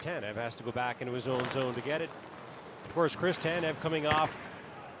Flames, and Tanev has to go back into his own zone to get it. Of course, Chris Tanev coming off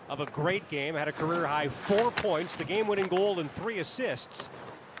of a great game, had a career-high 4 points, the game-winning goal, and 3 assists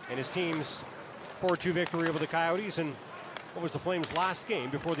in his team's 4-2 victory over the Coyotes. And what was the Flames' last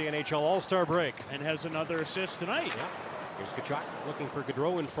game before the NHL All-Star break? And has another assist tonight. Yeah. Here's Tkachuk looking for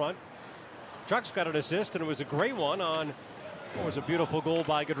Gaudreau in front. Tkachuk's got an assist, and it was a great one on what was a beautiful goal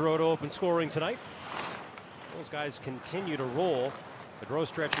by Gaudreau to open scoring tonight. Those guys continue to roll. Gaudreau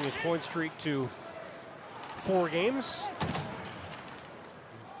stretching his point streak to 4 games.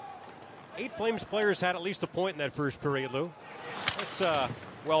 8 Flames players had at least a point in that first period, Lou. That's a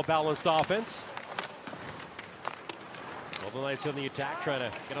well-balanced offense. Golden Knights on the attack, trying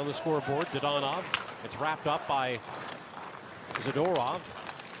to get on the scoreboard. Dadonov. It's wrapped up by Zadorov.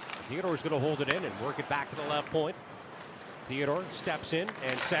 Theodore's going to hold it in and work it back to the left point. Theodore steps in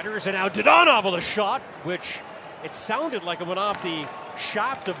and centers, and now Dadonov with a shot, which it sounded like it went off the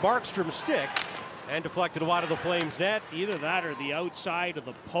shaft of Markstrom's stick and deflected wide of the Flames net. Either that or the outside of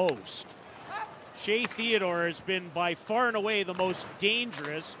the post. Shea Theodore has been by far and away the most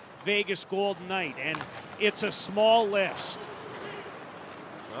dangerous Vegas Golden Knight, and it's a small list.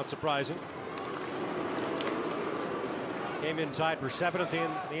 Not surprising. Came in tied for 7th in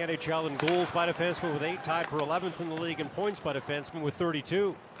the NHL in goals by defensemen with 8, tied for 11th in the league in points by defensemen with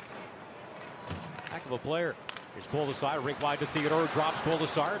 32. Heck of a player. Here's Kolasar, rink wide to Theodore, drops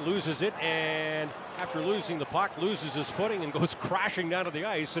Kolasar, loses it, and after losing the puck, loses his footing and goes crashing down to the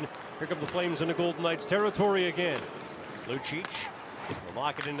ice, and here come the Flames in the Golden Knights territory again. Lucic will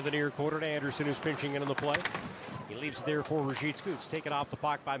lock it into the near corner to Anderson, who's pinching in on the play. He leaves it there for Ruzicka. It's taken off the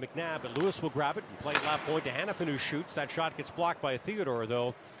puck by McNabb, but Lewis will grab it and play it left point to Hanifin, who shoots. That shot gets blocked by Theodore,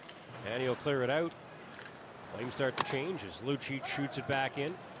 though, and he'll clear it out. Flames start to change as Lucic shoots it back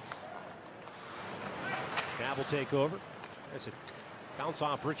in. McNabb will take over. As it bounce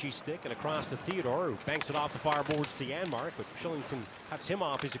off Ritchie's stick and across to Theodore, who banks it off the far boards to Janmark, but Shillington cuts him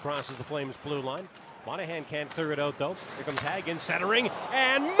off as he crosses the Flames' blue line. Monahan can't clear it out, though. Here comes Hagen centering,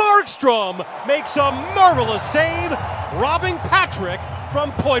 and Markstrom makes a marvelous save, robbing Patrick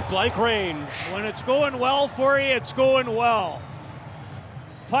from point-blank range. When it's going well for you, it's going well.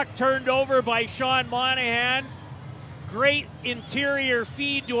 Puck turned over by Sean Monahan. Great interior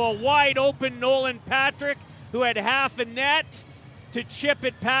feed to a wide-open Nolan Patrick, who had half a net to chip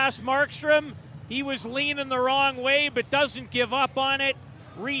it past Markstrom. He was leaning the wrong way, but doesn't give up on it.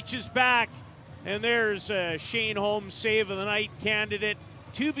 Reaches back. And there's Shane Holmes' save of the night candidate,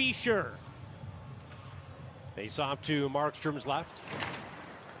 to be sure. Face off to Markstrom's left.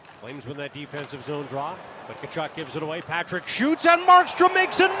 Flames win that defensive zone draw, but Tkachuk gives it away. Patrick shoots, and Markstrom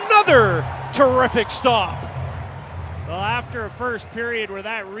makes another terrific stop. Well, after a first period where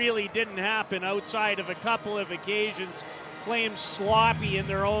that really didn't happen outside of a couple of occasions, Flames sloppy in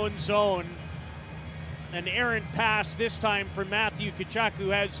their own zone. An errant pass this time from Matthew Tkachuk, who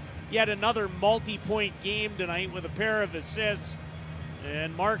has yet another multi-point game tonight with a pair of assists.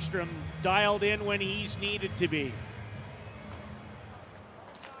 And Markstrom dialed in when he's needed to be.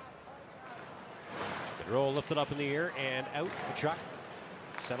 Gaudreau lifted up in the air and out. Tkachuk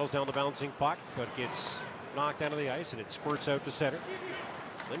settles down the bouncing puck, but gets knocked out of the ice, and it squirts out to center.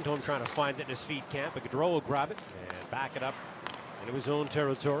 Lindholm trying to find it in his feet camp, but Gaudreau will grab it and back it up into his own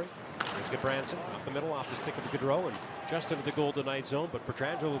territory. There's Gudbranson up the middle, off the stick of Gaudreau, and just into the Golden Knights zone, but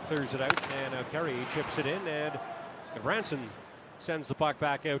Pietrangelo clears it out, and now Carey chips it in, and Gudbranson sends the puck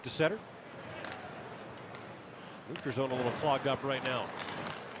back out to center. Neutral zone a little clogged up right now.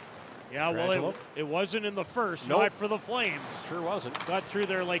 Yeah, well, it wasn't in the first, not for the Flames. Sure wasn't. Got through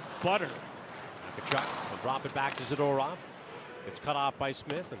there like butter. Tkachuk will drop it back to Zadorov. It's cut off by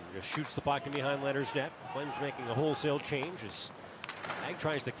Smith and just shoots the puck in behind Leonard's net. Flames making a wholesale change as Ag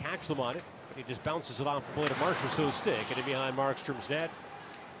tries to catch them on it, but he just bounces it off the blade of Marchessault's stick and in behind Markstrom's net.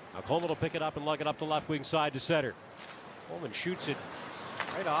 Now Coleman will pick it up and lug it up the left wing side to center. Coleman shoots it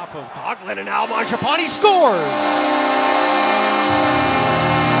right off of Coughlin, and now Mangiapane scores!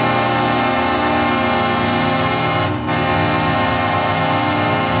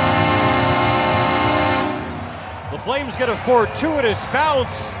 The Flames get a fortuitous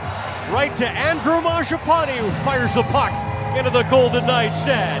bounce right to Andrew Mangiapane, who fires the puck into the Golden Knights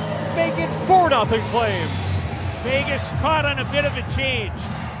net. Make it 4-0 Flames. Vegas caught on a bit of a change.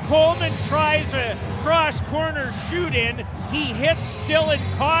 Coleman tries a cross-corner shoot-in. He hits Dylan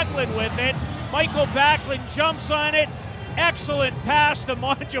Coughlin with it. Michael Backlund jumps on it. Excellent pass to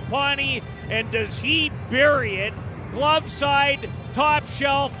Mangiapane, and does he bury it? Glove side, top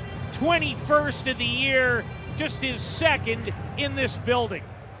shelf, 21st of the year. Just his second in this building.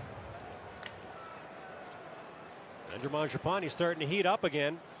 Andrew Mangiapane starting to heat up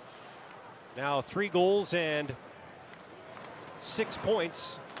again. Now 3 goals and 6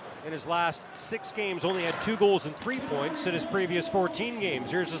 points in his last 6 games. Only had 2 goals and 3 points in his previous 14 games.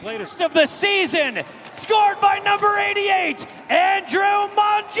 Here's his latest of the season, scored by number 88, Andrew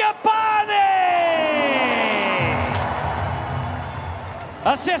Mangiapane.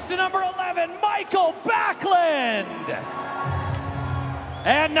 Assist to number 11, Michael Backlund.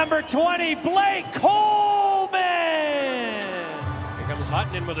 And number 20, Blake Coleman. Here comes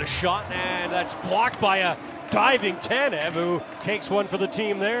Hutton in with a shot, and that's blocked by a diving Tanev, who takes one for the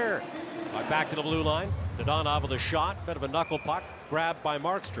team there. Right back to the blue line. Dadonov with a shot, bit of a knuckle puck, grabbed by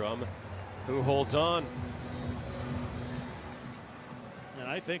Markstrom, who holds on. And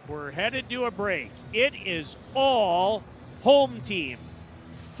I think we're headed to a break. It is all home team.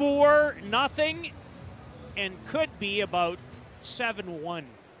 4-0, and could be about 7-1.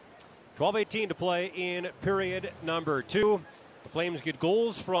 12:18 to play in period number 2. The Flames get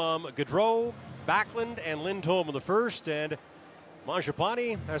goals from Gaudreau, Backlund, and Lindholm in the first, and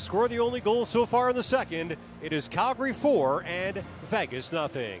Mangiapane has scored the only goal so far in the second. It is Calgary 4 and Vegas 0.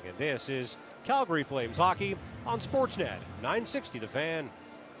 And this is Calgary Flames hockey on Sportsnet 960 The Fan.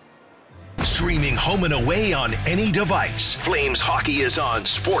 Streaming home and away on any device. Flames hockey is on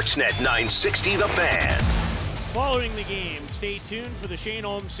Sportsnet 960 The Fan. Following the game, stay tuned for the Shane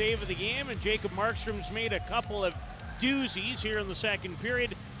Holmes save of the game, and Jacob Markstrom's made a couple of doozies here in the second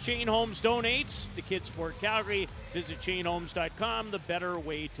period. Shane Holmes donates to Kids Sport Calgary. Visit ShaneHolmes.com, the better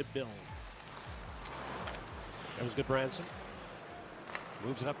way to build. That was Gudbranson.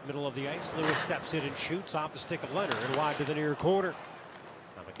 Moves it up the middle of the ice. Lewis steps in and shoots off the stick of Leonard and wide to the near corner.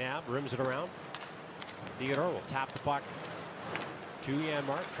 Now McNabb rims it around. Theodore will tap the puck to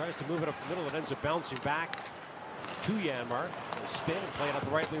Janmark. Tries to move it up the middle. It ends up bouncing back to Janmark. He'll spin and play it up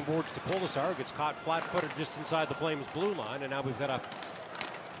the right wing boards to Polisar. Gets caught flat-footed just inside the Flames blue line. And now we've got a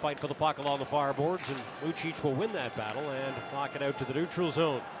fight for the puck along the far boards. And Lucic will win that battle and knock it out to the neutral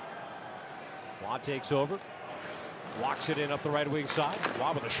zone. Watt takes over. Walks it in up the right wing side.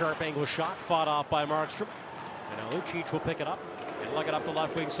 Watt with a sharp angle shot. Fought off by Markstrom. And now Lucic will pick it up and lug it up the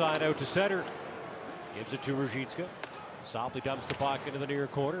left wing side out to center. Gives it to Ruzicka. Softly dumps the puck into the near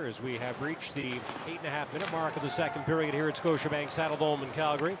corner as we have reached the 8.5-minute mark of the second period here at Scotiabank Saddledome in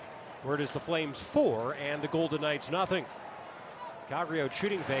Calgary, where it is the Flames 4 and the Golden Knights 0. Calgary out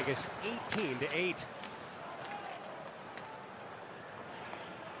shooting Vegas 18-8.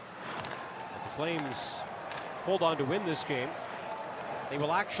 But the Flames hold on to win this game. They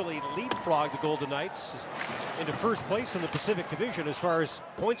will actually leapfrog the Golden Knights into first place in the Pacific Division as far as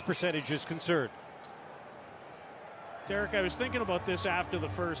points percentage is concerned. Derek, I was thinking about this after the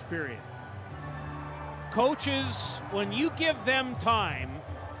first period. coaches, when you give them time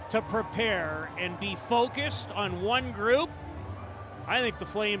to prepare and be focused on one group, I think the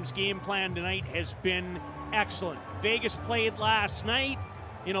Flames' game plan tonight has been excellent. Vegas played last night.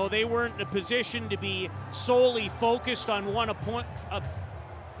 You know, they weren't in a position to be solely focused on one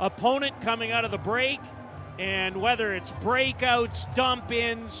opponent coming out of the break. And whether it's breakouts,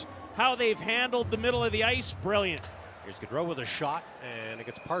 dump-ins, how they've handled the middle of the ice, brilliant. Here's Gaudreau with a shot, and it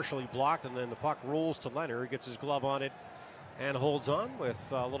gets partially blocked, and then the puck rolls to Leonard, gets his glove on it, and holds on with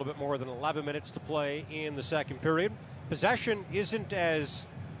a little bit more than 11 minutes to play in the second period. Possession isn't as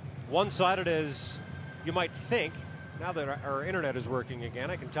one-sided as you might think. Now that our internet is working again,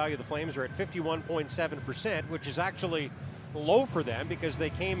 I can tell you the Flames are at 51.7%, which is actually low for them because they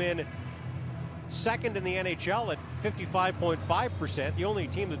came in second in the NHL at 55.5%. The only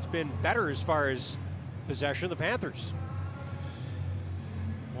team that's been better as far as possession, the Panthers.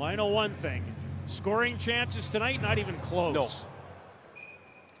 Well, I know one thing. Scoring chances tonight, not even close. No.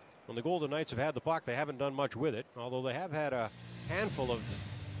 When the Golden Knights have had the puck, they haven't done much with it, although they have had a handful of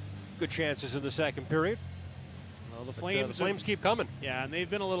good chances in the second period. Well, the Flames keep coming. Yeah, and they've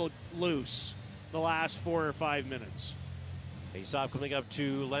been a little loose the last 4 or 5 minutes. Faceoff coming up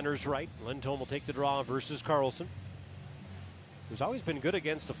to Leonard's right. Lindholm will take the draw versus Karlsson, who's always been good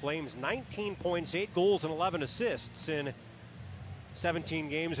against the Flames. 19 points, 8 goals, and 11 assists in 17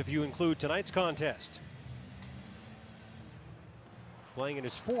 games if you include tonight's contest. Playing in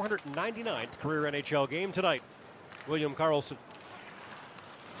his 499th career NHL game tonight, William Karlsson.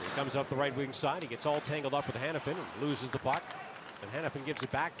 He comes up the right wing side. He gets all tangled up with Hanifin and loses the puck. And Hanifin gives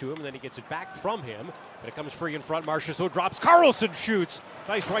it back to him, and then he gets it back from him. But it comes free in front. Marchessault drops. Karlsson shoots.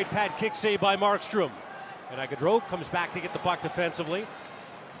 Nice right pad kick save by Markstrom. And Gaudreau comes back to get the puck defensively.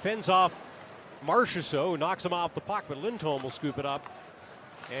 Fends off Marchessault, who knocks him off the puck, but Lindholm will scoop it up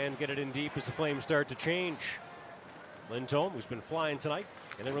and get it in deep as the Flames start to change. Lindholm, who's been flying tonight,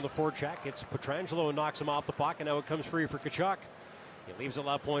 and then with the forecheck, hits Pietrangelo and knocks him off the puck, and now it comes free for Tkachuk. He leaves a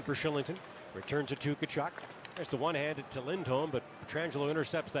left point for Shillington. Returns it to Tkachuk. There's the one-handed to Lindholm, but Pietrangelo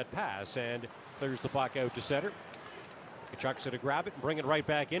intercepts that pass and clears the puck out to center. Tkachuk's going to grab it and bring it right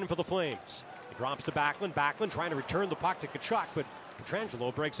back in for the Flames. He drops to Backlund. Backlund trying to return the puck to Tkachuk, but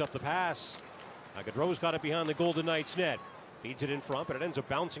Pietrangelo breaks up the pass. Gaudreau's got it behind the Golden Knights net. Feeds it in front, but it ends up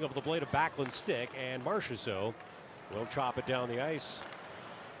bouncing over the blade of Backlund's stick, and Marchessault will chop it down the ice.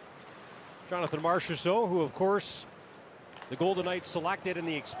 Jonathan Marchessault, who of course the Golden Knights selected in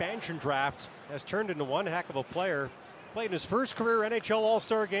the expansion draft, has turned into one heck of a player. Played in his first career NHL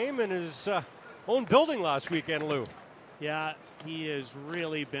All-Star game in his own building last weekend, Lou. Yeah, he has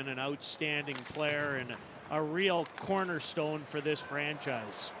really been an outstanding player and a real cornerstone for this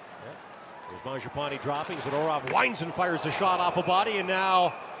franchise. There's Mangiapane dropping. Zadorov winds and fires a shot off a body, and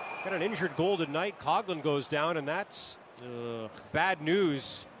now got an injured Golden Knight. Coghlan goes down, and that's bad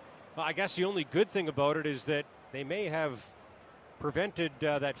news. Well, I guess the only good thing about it is that they may have prevented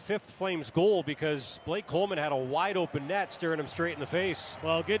that fifth Flames goal because Blake Coleman had a wide open net staring him straight in the face.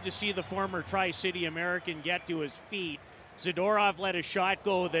 Well, good to see the former Tri-City American get to his feet. Zadorov let a shot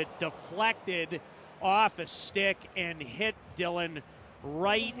go that deflected off a stick and hit Dylan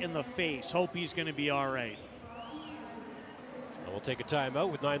right in the face. Hope he's going to be all right. We'll take a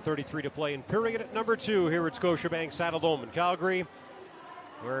timeout with 9:33 to play in period number 2 here at Scotiabank Saddledome in Calgary,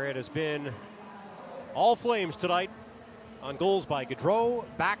 where it has been all Flames tonight on goals by Gaudreau,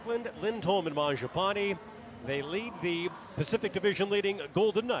 Backlund, Lindholm, and Mangiapane. They lead the Pacific Division leading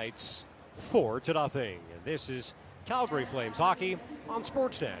Golden Knights 4-0. And this is Calgary Flames hockey on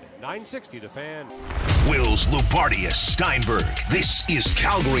Sportsnet 960 The Fan. Wills, Loubardias, Steinberg. This is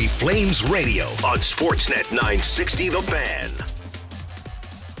Calgary Flames Radio on Sportsnet 960 The Fan.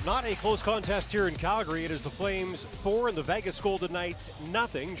 Not a close contest here in Calgary. It is the Flames 4 and the Vegas Golden Knights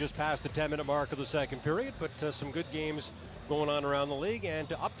nothing, just past the 10-minute mark of the second period. But some good games going on around the league. And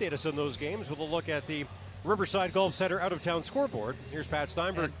to update us on those games, with a look at the Riverside Golf Center out-of-town scoreboard, here's Pat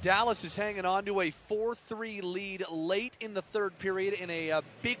Steinberg. And Dallas is hanging on to a 4-3 lead late in the third period in a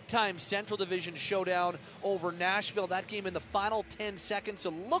big-time Central Division showdown over Nashville. That game in the final 10 seconds,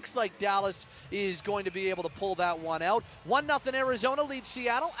 so looks like Dallas is going to be able to pull that one out. 1-0 Arizona leads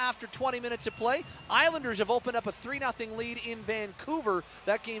Seattle after 20 minutes of play. Islanders have opened up a 3-0 lead in Vancouver.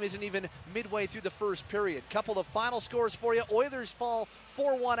 That game isn't even midway through the first period. Couple of final scores for you. Oilers fall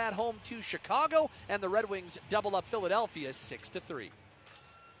 4-1 at home to Chicago, and the Red Wings double up Philadelphia 6-3.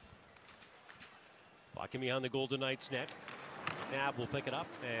 Walking behind the Golden Knights net. Nab will pick it up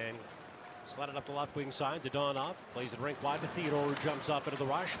and slide it up the left wing side to Donov. Plays it rink wide to Theodore, who jumps up into the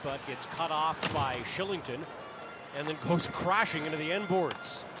rush, but gets cut off by Shillington and then goes crashing into the end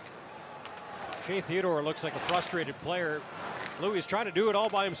boards. Shea Theodore looks like a frustrated player. Louis is trying to do it all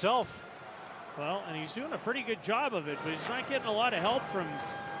by himself. Well, and he's doing a pretty good job of it, but he's not getting a lot of help from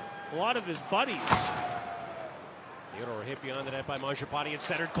a lot of his buddies. Theodore hit beyond the net by Mangiapane and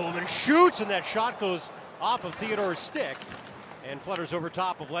centered. Coleman shoots, and that shot goes off of Theodore's stick and flutters over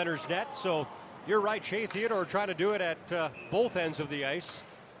top of Leonard's net. So you're right, Shea Theodore trying to do it at both ends of the ice.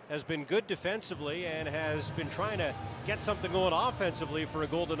 Has been good defensively and has been trying to get something going offensively for a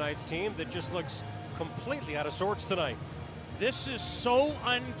Golden Knights team that just looks completely out of sorts tonight. This is so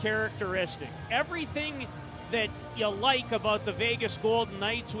uncharacteristic. Everything that you like about the Vegas Golden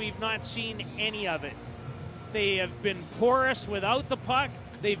Knights, we've not seen any of it. They have been porous without the puck.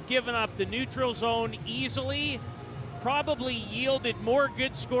 They've given up the neutral zone easily, probably yielded more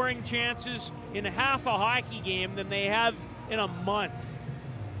good scoring chances in half a hockey game than they have in a month.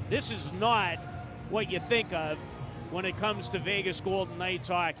 This is not what you think of when it comes to Vegas Golden Knights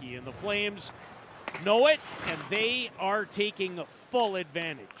hockey. And the Flames know it, and they are taking full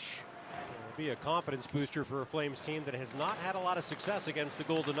advantage. It'll be a confidence booster for a Flames team that has not had a lot of success against the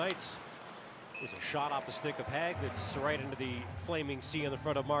Golden Knights. There's a shot off the stick of Hag that's right into the flaming C in the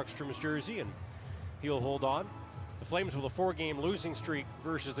front of Markstrom's jersey, and he'll hold on. The Flames with a 4-game losing streak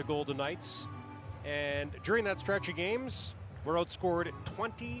versus the Golden Knights. And during that stretch of games, we're outscored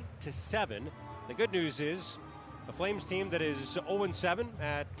 20-7. The good news is the Flames team that is 0-7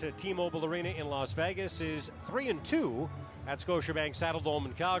 at T-Mobile Arena in Las Vegas is 3-2 at Scotiabank, Saddledome,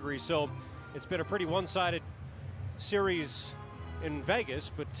 in Calgary. So it's been a pretty one-sided series in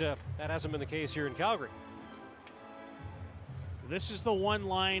Vegas, but that hasn't been the case here in Calgary. This is the one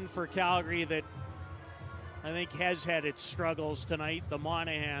line for Calgary that I think has had its struggles tonight, the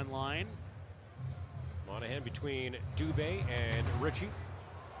Monahan line. Monahan between Dubé and Ritchie.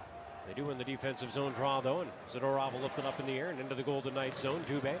 They do win the defensive zone draw, though, and Zadorov will lift it up in the air and into the Golden Knights zone.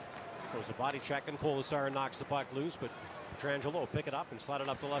 Dubé throws a body check, and Polisar knocks the puck loose, but Pietrangelo will pick it up and slide it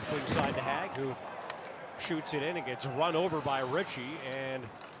up the left wing side to Hag, who shoots it in and gets run over by Ritchie, and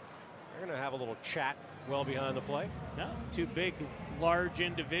they're going to have a little chat well behind the play. Yeah, two big, large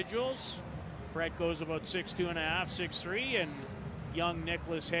individuals. Brett goes about 6'2.5", 6'3", and young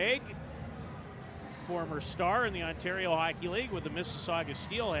Nicholas Hague, former star in the Ontario Hockey League with the Mississauga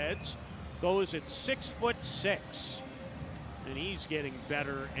Steelheads, goes at 6'6", and he's getting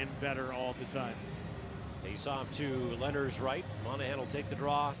better and better all the time. Face off to Leonard's right. Monahan will take the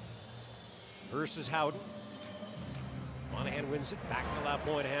draw versus Howden. Monahan wins it back to the left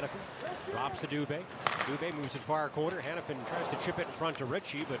point. Hanifin drops to Dubé. Dubé moves it far corner. Hanifin tries to chip it in front to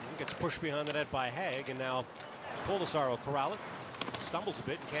Ritchie, but gets pushed behind the net by Hag, and now Polisar will corral it. Stumbles a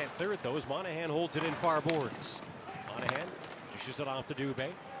bit and can't clear it, though, as Monahan holds it in far boards. Monahan dishes it off to Dubé.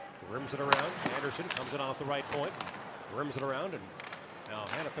 Rims it around. Anderson comes it off the right point. Rims it around, and now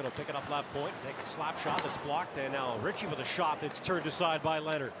Hanifin will pick it up left point, take a slap shot that's blocked, and now Ritchie with a shot that's turned aside by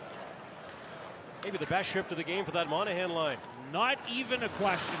Leonard. Maybe the best shift of the game for that Monahan line. Not even a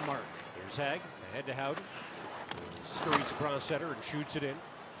question mark. Here's Hag, ahead to Howden. Scurries across center and shoots it in.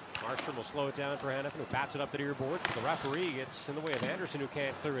 Markstrom will slow it down for Hanifin, who bats it up the near boards, but the referee gets in the way of Anderson, who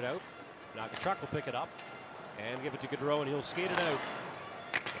can't clear it out. Nakachuk will pick it up and give it to Gaudreau, and he'll skate it out.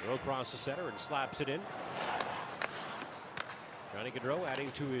 Gaudreau crosses center and slaps it in. Johnny Gaudreau adding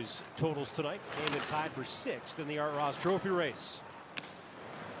to his totals tonight, came in tied for 6th in the Art Ross Trophy race.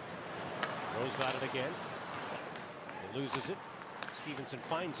 Rose got it again. He loses it. Stevenson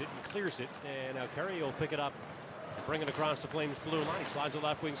finds it and clears it, and now Carrier will pick it up and bring it across the Flames blue line. He slides it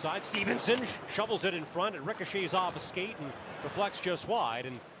left wing side. Stevenson shovels it in front. It ricochets off a skate and deflects just wide,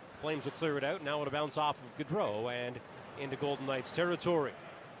 and Flames will clear it out. Now it'll bounce off of Gaudreau and into Golden Knights territory.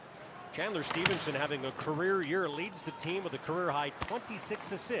 Chandler Stevenson, having a career year, leads the team with a career high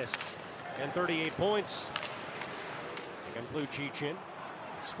 26 assists and 38 points. Here comes Lucic in.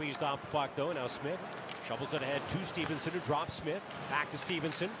 Squeezed off the puck, though. Now Smith shovels it ahead to Stevenson, who drops Smith. Back to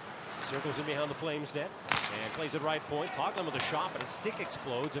Stevenson. Circles in behind the Flames net and plays it right point. Coughlin with a shot, but a stick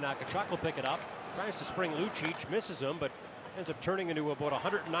explodes, and Nakachuk will pick it up. Tries to spring Lucic, misses him, but ends up turning into about a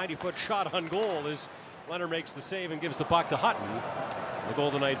 190-foot shot on goal as Leonard makes the save and gives the puck to Hutton. The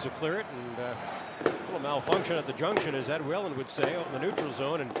Golden Knights will clear it, and a little malfunction at the junction, as Ed Whelan would say, out in the neutral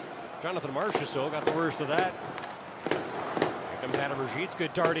zone, and Jonathan Marchessault got the worst of that. Here comes Adam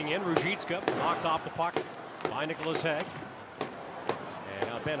Ruzicka darting in. Ruzicka knocked off the puck by Nicholas Hag. And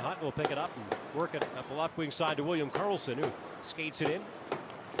now Ben Hutton will pick it up and work it up the left wing side to William Karlsson, who skates it in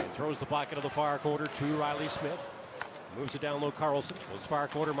and throws the puck into the far corner to Riley Smith. Moves it down low. Karlsson goes far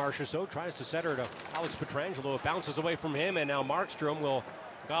corner. Marchessault tries to set her to Alex Pietrangelo. It bounces away from him, and now Markstrom will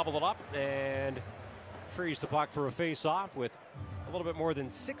gobble it up and frees the puck for a face-off with A little bit more than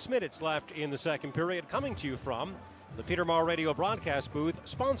 6 minutes left in the second period, coming to you from the Peter Maher Radio broadcast booth,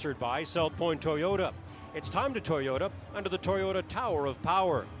 sponsored by South Point Toyota. It's time to Toyota under the Toyota Tower of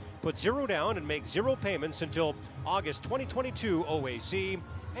Power. Put zero down and make zero payments until August 2022 OAC.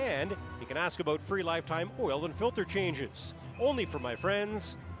 And you can ask about free lifetime oil and filter changes. Only for my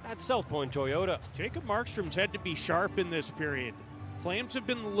friends at South Point Toyota. Jacob Markstrom's had to be sharp in this period. Flames have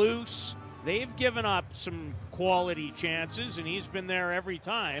been loose. They've given up some quality chances, and he's been there every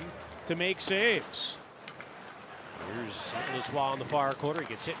time to make saves. Here's Nicholas Waugh on the far corner. He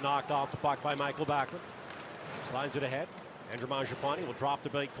gets hit, knocked off the puck by Michael Backlund. Slides it ahead. Andrew Mangiapane will drop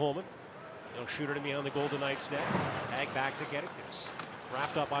to Blake Coleman. He'll shoot it in behind the Golden Knights net. Tag back to get it. Gets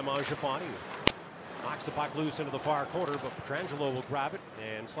wrapped up by Mangiapane. Knocks the puck loose into the far corner, but Pietrangelo will grab it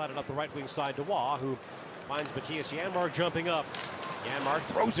and slide it up the right wing side to Waugh, who finds Matthias Janmark jumping up. Janmark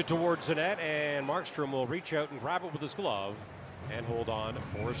throws it towards the net, and Markstrom will reach out and grab it with his glove and hold on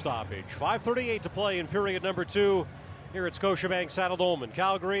for a stoppage. 5:38 to play in period number 2 here at Scotiabank Saddledome in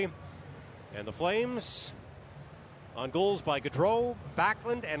Calgary. And the Flames on goals by Gaudreau,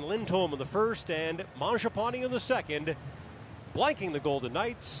 Backlund, and Lindholm in the first, and Mangiapane in the second, blanking the Golden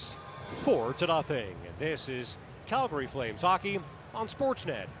Knights 4-0. And this is Calgary Flames hockey on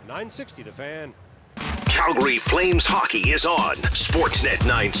Sportsnet 960 The Fan. Calgary Flames hockey is on Sportsnet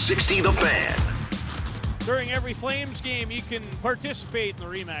 960 The Fan. During every Flames game, you can participate in the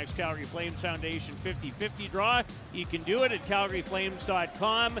RE/MAX Calgary Flames Foundation 50-50 draw. You can do it at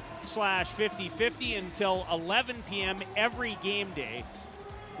calgaryflames.com/5050 until 11 p.m. every game day.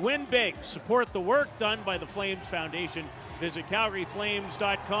 Win big. Support the work done by the Flames Foundation. Visit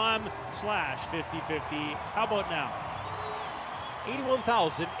calgaryflames.com/5050. How about now?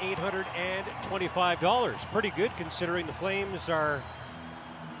 $81,825. Pretty good considering the Flames are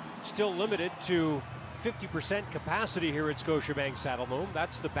still limited to 50% capacity here at Scotiabank Saddledome.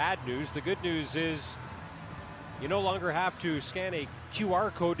 That's the bad news. The good news is you no longer have to scan a QR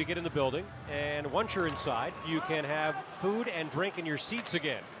code to get in the building. And once you're inside, you can have food and drink in your seats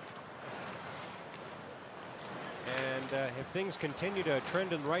again. And if things continue to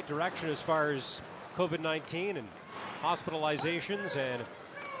trend in the right direction as far as COVID-19 and hospitalizations and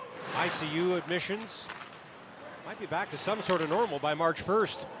ICU admissions, might be back to some sort of normal by March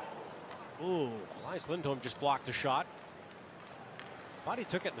 1st. Ooh, Elias Lindholm just blocked a shot. Thought he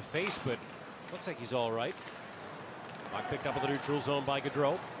took it in the face, but looks like he's all right. Puck picked up in the neutral zone by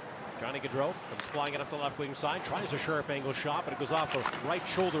Gaudreau. Johnny Gaudreau comes flying it up the left wing side, tries a sharp angle shot, but it goes off the right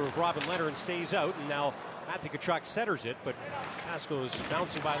shoulder of Robin Lehner and stays out. And now Matthew Tkachuk centers it, but pass goes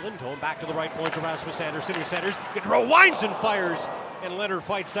bouncing by Lindholm. Back to the right point to Rasmus Andersson, who centers. Gaudreau winds and fires, and Lehner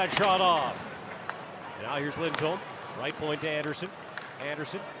fights that shot off. And now here's Lindholm. Right point to Andersson.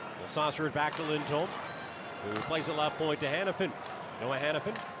 Andersson will saucer it back to Lindholm, who plays it left point to Hanifin. Noah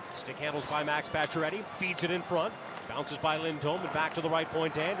Hanifin. Stick handles by Max Pacioretty. Feeds it in front. Bounces by Lindholm and back to the right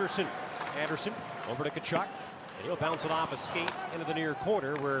point to Andersson. Andersson over to Tkachuk. And he'll bounce it off a skate into the near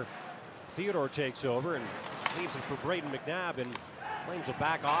corner where Theodore takes over and leaves it for Braden McNabb. And Flames will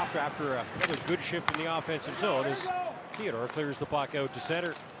back off after another good shift in the offensive zone as Theodore clears the puck out to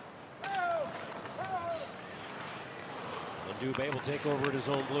center. Dubé will take over at his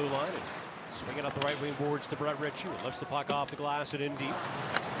own blue line and swing it up the right wing boards to Brett Ritchie, who lifts the puck off the glass and in deep.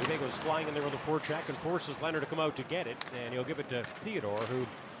 Dubé goes flying in there with a forecheck and forces Lehner to come out to get it, and he'll give it to Theodore, who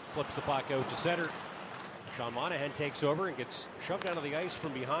flips the puck out to center. Sean Monahan takes over and gets shoved down to the ice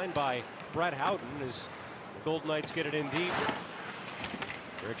from behind by Brett Howden as the Golden Knights get it in deep.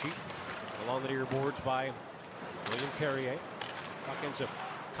 Ritchie along the near boards by William Carrier. Puck ends up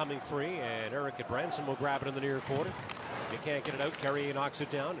coming free, and Eric Branson will grab it in the near corner. You can't get it out. Carrier knocks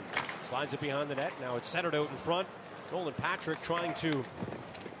it down and slides it behind the net. Now it's centered out in front. Nolan Patrick trying to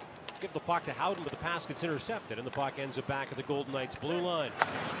give the puck to Howden, but the pass gets intercepted, and the puck ends up back at the Golden Knights blue line.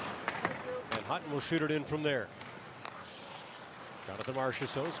 And Hutton will shoot it in from there. Jonathan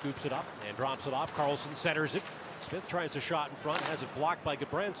Marchessault scoops it up and drops it off. Carlson centers it. Smith tries a shot in front, has it blocked by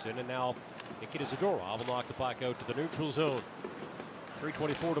Gudbranson, and now Nikita Zadorov will knock the puck out to the neutral zone.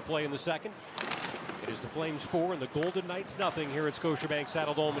 3:24 to play in the second. It is the Flames 4 and the Golden Knights nothing here at Scotiabank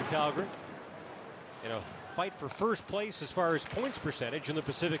Saddledome in Calgary. In a fight for first place as far as points percentage in the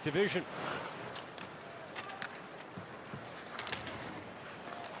Pacific Division.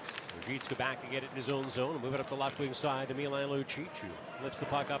 Lucic back to get it in his own zone and move it up the left wing side to Milan Lucic, who lifts the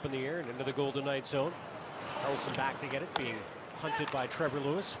puck up in the air and into the Golden Knights zone. Carlson back to get it, being hunted by Trevor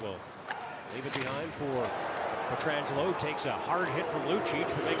Lewis. Will leave it behind for Pietrangelo. Takes a hard hit from Lucic,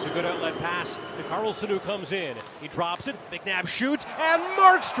 but makes a good outlet pass to Carlson, who comes in. He drops it. McNabb shoots, and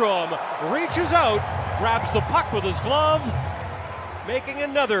Markstrom reaches out, grabs the puck with his glove, making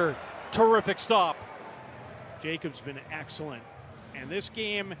another terrific stop. Jacob's been excellent. And this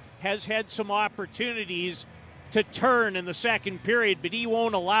game has had some opportunities to turn in the second period, but he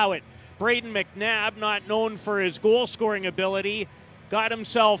won't allow it. Braden McNabb, not known for his goal-scoring ability, got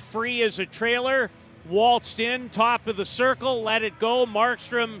himself free as a trailer, waltzed in, top of the circle, let it go.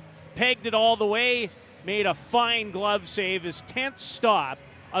 Markstrom pegged it all the way, made a fine glove save, his 10th stop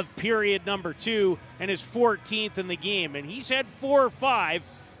of period number 2 and his 14th in the game. And he's had 4 or 5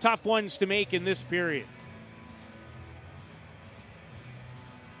 tough ones to make in this period.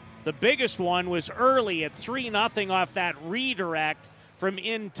 The biggest one was early at 3-0 off that redirect from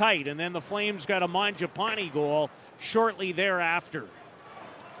in tight, and then the Flames got a Mangiapane goal shortly thereafter.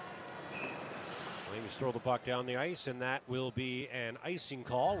 Flames throw the puck down the ice, and that will be an icing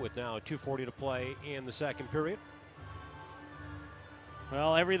call with now 2:40 to play in the second period.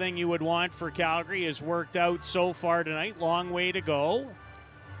 Well, everything you would want for Calgary has worked out so far tonight. Long way to go.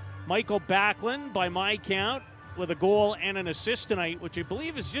 Michael Backlund, by my count, with a goal and an assist tonight, which I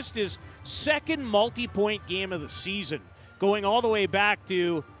believe is just his second multi-point game of the season, going all the way back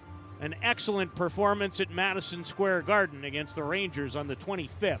to an excellent performance at Madison Square Garden against the Rangers on the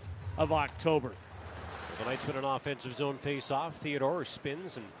 25th of October. The Knights win an offensive zone face-off. Theodore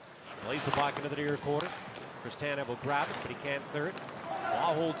spins and plays the puck into the near corner. Chris Tanev will grab it, but he can't clear it.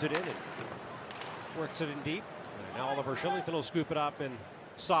 Law holds it in and works it in deep. And now Oliver Shillington will scoop it up and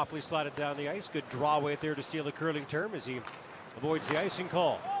softly slide it down the ice. Good draw weight there to steal a curling term as he avoids the icing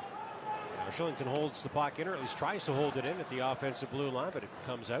call. Now Shillington holds the puck in, or at least tries to hold it in at the offensive blue line, but it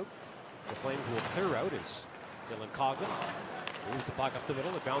comes out. The Flames will clear out as Dylan Coghlan moves the puck up the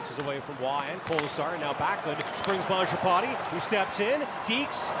middle. It bounces away from Waugh and Colasar. Now Backlund springs Mangiapane, who steps in,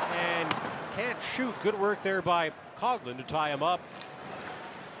 deeks, and can't shoot. Good work there by Coghlan to tie him up.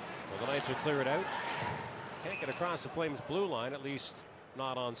 Well, the Knights will clear it out. Can't get across the Flames blue line, at least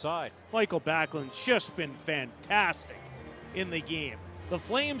not onside. Michael Backlund's just been fantastic in the game. The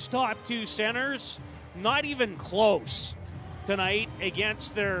Flames' top 2 centers, not even close tonight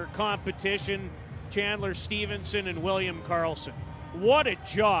against their competition, Chandler Stevenson and William Karlsson. What a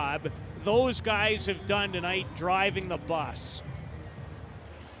job those guys have done tonight driving the bus.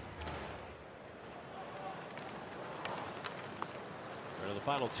 The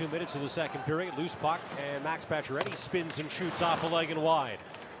final 2 minutes of the second period. Loose puck, and Max Pacioretty spins and shoots off a leg and wide.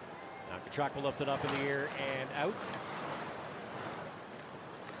 Now Tkachuk will lift it up in the air and out.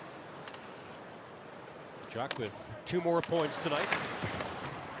 Tkachuk with 2 more points tonight.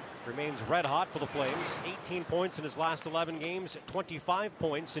 Remains red hot for the Flames. 18 points in his last 11 games. 25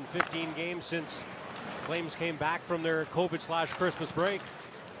 points in 15 games since Flames came back from their COVID/Christmas break.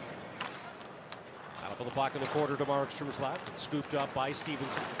 Out of the block in the corner to Markstrom's left. It's scooped up by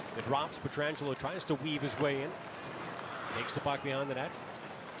Stevenson. It drops. Pietrangelo tries to weave his way in. Takes the puck behind the net.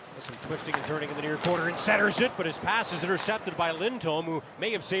 Does some twisting and turning in the near corner and centers it, but his pass is intercepted by Lindholm, who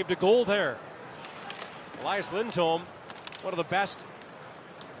may have saved a goal there. Elias Lindholm, one of the best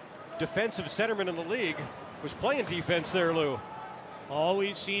defensive centermen in the league, was playing defense there, Lou.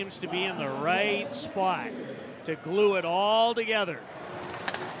 Always seems to be in the right spot to glue it all together.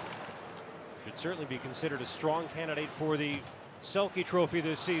 Should certainly be considered a strong candidate for the Selke Trophy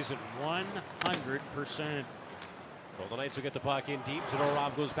this season. 100%. Well, the Knights will get the puck in deep.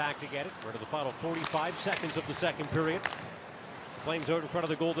 Zadorov goes back to get it. We're to the final 45 seconds of the second period. The Flames out in front of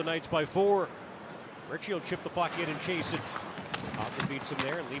the Golden Knights by 4. Ritchie will chip the puck in and chase it. Hoffman beats him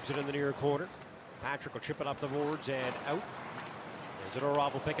there and leaves it in the near corner. Patrick will chip it up the boards and out. And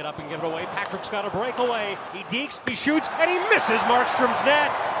Zadorov will pick it up and give it away. Patrick's got a breakaway. He deeks, he shoots, and he misses Markstrom's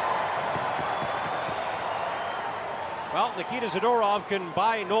net. Well, Nikita Zadorov can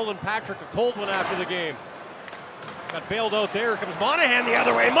buy Nolan Patrick a cold one after the game. Got bailed out there. Here comes Monahan the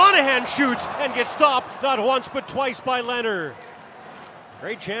other way. Monahan shoots and gets stopped not once but twice by Leonard.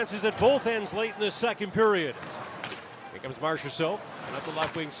 Great chances at both ends late in the second period. Here comes Marchessault and up the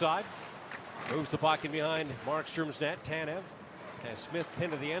left wing side. Moves the puck in behind Markstrom's net. Tanev has Smith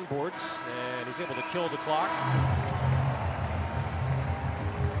pinned to the end boards, and he's able to kill the clock.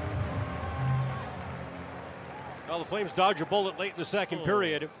 Well, the Flames dodge a bullet late in the second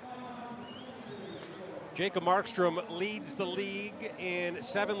period. Jacob Markstrom leads the league in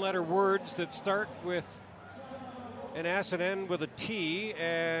 7-letter words that start with an S and end with a T,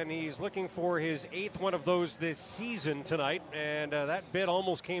 and he's looking for his 8th one of those this season tonight, and that bid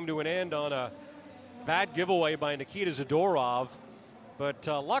almost came to an end on a bad giveaway by Nikita Zadorov, but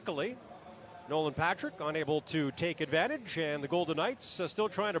luckily Nolan Patrick unable to take advantage, and the Golden Knights still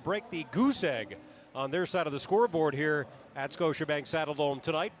trying to break the goose egg on their side of the scoreboard here at Scotiabank Saddledome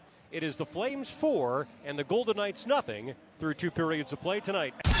tonight. It is the Flames 4 and the Golden Knights nothing through 2 periods of play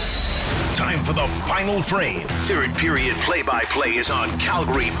tonight. Time for the final frame. Third period play-by-play is on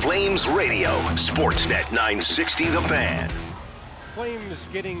Calgary Flames Radio. Sportsnet 960 The Fan. Flames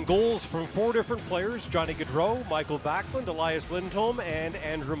getting goals from 4 different players: Johnny Gaudreau, Michael Backlund, Elias Lindholm, and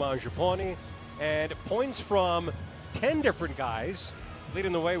Andrew Mangiapane. And points from 10 different guys.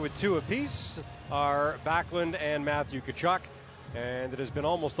 Leading the way with 2 apiece are Backlund and Matthew Tkachuk. And it has been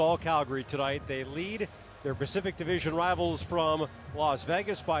almost all Calgary tonight. They lead their Pacific Division rivals from Las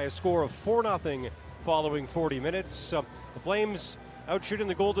Vegas by a score of 4-0 following 40 minutes. The Flames outshooting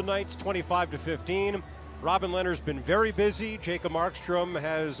the Golden Knights 25-15. Robin Lehner's been very busy. Jacob Markstrom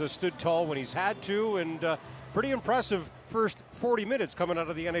has stood tall when he's had to, and pretty impressive first 40 minutes coming out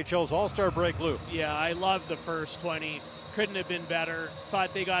of the NHL's All-Star break, Lou. Yeah, I love the first 20. Couldn't have been better.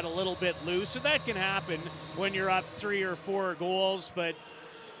 Thought they got a little bit loose, and that can happen when you're up 3 or 4 goals, but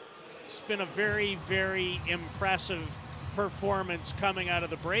it's been a very, very impressive performance coming out of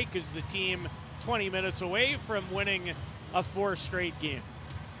the break as the team 20 minutes away from winning a 4th straight game.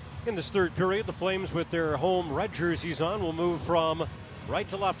 In this third period, the Flames with their home red jerseys on will move from right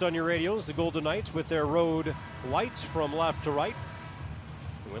to left on your radios. The Golden Knights with their road whites from left to right.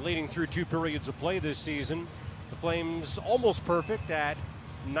 We're leading through 2 periods of play this season. The Flames almost perfect at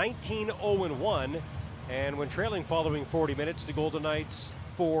 19-0-1. And when trailing following 40 minutes, the Golden Knights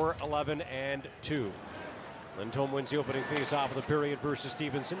 4-11-2. Lindholm wins the opening face-off of the period versus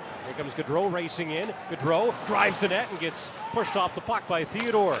Stevenson. Here comes Gaudreau racing in. Gaudreau drives the net and gets pushed off the puck by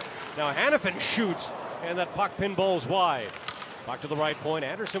Theodore. Now Hanifin shoots, and that puck pinballs wide. Puck to the right point.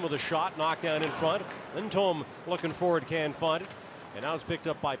 Anderson with a shot, knocked down in front. Lindholm looking forward, can't find it. And now it's picked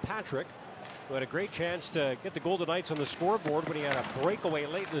up by Patrick, who had a great chance to get the Golden Knights on the scoreboard when he had a breakaway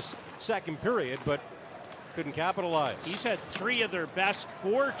late in this second period, but couldn't capitalize. He's had 3 of their best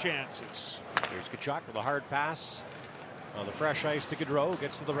 4 chances. Here's Tkachuk with a hard pass on the fresh ice to Gaudreau.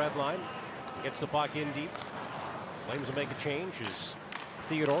 Gets to the red line. Gets the puck in deep. Flames will make a change as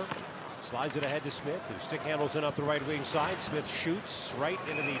Theodore slides it ahead to Smith, who stick handles in up the right wing side. Smith shoots right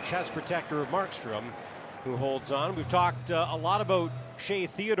into the chest protector of Markstrom, who holds on. We've talked a lot about Shea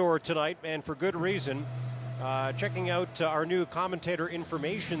Theodore tonight, and for good reason. Checking out our new commentator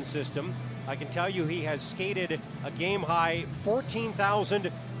information system, I can tell you he has skated a game-high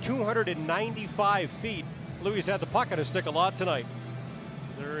 14,295 feet. Louis had the puck on his stick a lot tonight.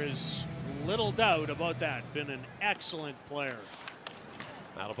 There is little doubt about that. Been an excellent player.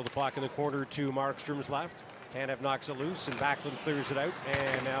 Battle for the puck in the corner to Markstrom's left. Tanev knocks it loose, and Backlund clears it out.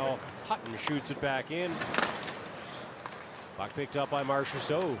 And now Hutton shoots it back in. Puck picked up by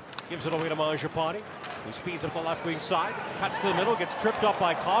Marchessault. Gives it away to Mangiapane, who speeds up the left wing side. Cuts to the middle, gets tripped up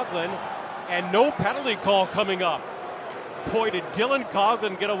by Coghlan. And no penalty call coming up. Boy, did Dylan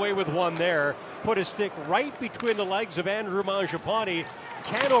Coghlan get away with one there. Put his stick right between the legs of Andrew Mangiapane.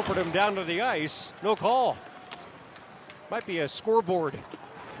 Canopered him down to the ice. No call. Might be a scoreboard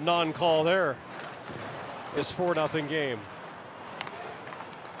non-call there. This 4-0 game.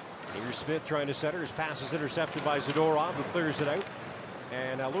 Here's Smith trying to center. His pass is intercepted by Zadorov, who clears it out.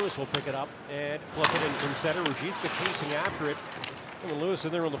 And Lewis will pick it up and flip it in from center. Ruzicka chasing after it. And Lewis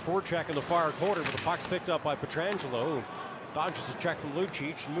in there on the forecheck in the far corner, but the puck's picked up by Pietrangelo, who dodges a check from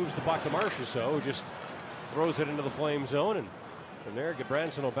Lucic and moves the puck to Marchessault, who just throws it into the Flame zone. And from there,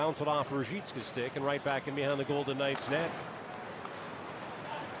 Goodbranson will bounce it off Ruzicka's stick and right back in behind the Golden Knights net.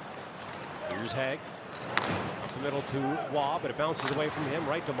 Here's Haig. Up the middle to Waugh, but it bounces away from him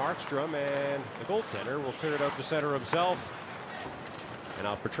right to Markstrom, and the goaltender will clear it out to center himself. And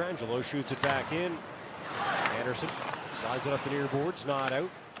now Pietrangelo shoots it back in. Anderson slides it up the near boards, not out.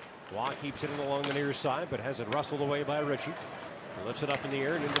 Waugh keeps it in along the near side, but has it rustled away by Ritchie. He lifts it up in the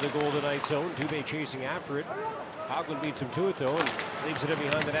air and into the Golden Knights zone. Dubé chasing after it. Coghlan beats him to it, though, and leaves it in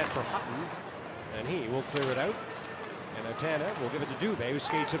behind the net for Hutton. And he will clear it out. And Tanev will give it to Dubé, who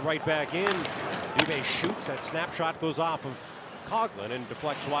skates it right back in. Dubé shoots. That snapshot goes off of Coghlan and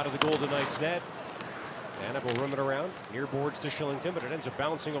deflects wide of the Golden Knights net. Tanev will rim it around. Near boards to Shillington, but it ends up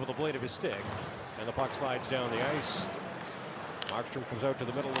bouncing over the blade of his stick. And the puck slides down the ice. Markstrom comes out to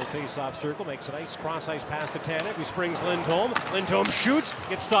the middle of the face-off circle, makes a nice cross-ice pass to Tanev, who springs Lindholm. Lindholm shoots,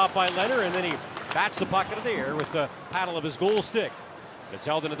 gets stopped by Lehner, and then he bats the puck into the air with the paddle of his goal stick. It's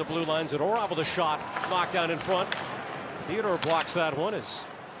held into the blue lines at Orov with a shot knocked down in front. Theodore blocks that one as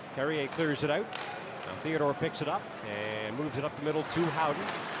Carrier clears it out. Now Theodore picks it up and moves it up the middle to Howden.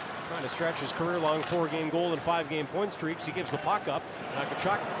 Trying to stretch his career-long 4-game goal and 5-game point streaks. He gives the puck up. Now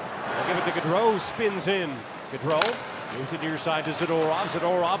Tkachuk will give it to Gaudreau, who spins in. Gaudreau Moves it near side to Zadorov.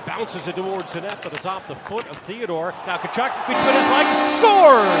 Zadorov bounces it towards the net, but it's off the foot of Theodore. Now Tkachuk between his legs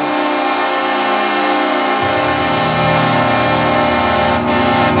scores!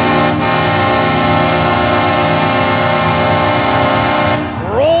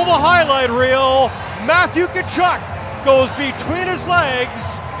 Roll the highlight reel. Matthew Tkachuk goes between his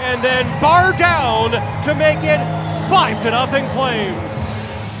legs and then bar down to make it 5-0 Flames.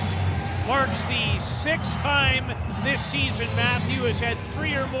 Marks the sixth time this season Matthew has had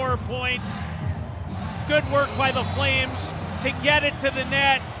 3 or more points. Good work by the Flames to get it to the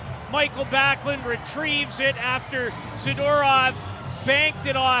net. Michael Backlund retrieves it after Zadorov banked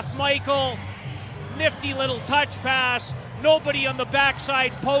it off Michael. Nifty little touch pass. Nobody on the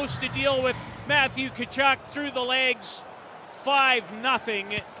backside post to deal with Matthew Tkachuk through the legs.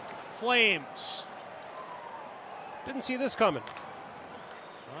 5-0 Flames. Didn't see this coming.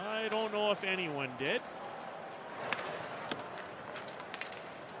 I don't know if anyone did.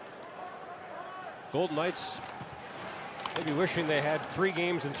 Golden Knights maybe wishing they had 3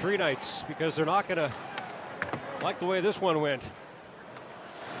 games in 3 nights because they're not going to like the way this one went.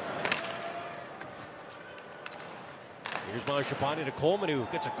 Here's Mangiapane to Coleman, who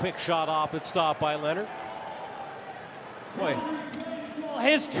gets a quick shot off it, stopped by Leonard. Boy,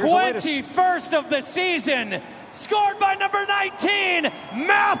 his 21st of the season, scored by number 19,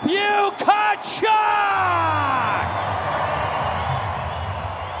 Matthew Tkachuk!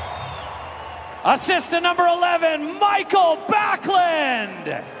 Assist to number 11, Michael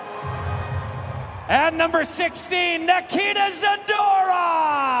Backlund! And number 16, Nikita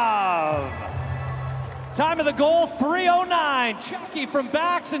Zadorov! Time of the goal, 3:09. Chucky from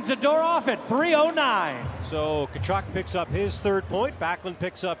backs and Zadorov at 3:09. so Tkachuk picks up his 3rd point. Backlund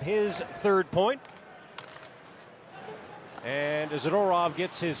picks up his 3rd point. And Zadorov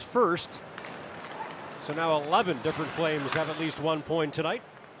gets his 1st. So now 11 different Flames have at least 1 point tonight.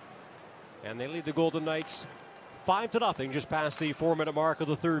 And they lead the Golden Knights 5-0, just past the 4-minute mark of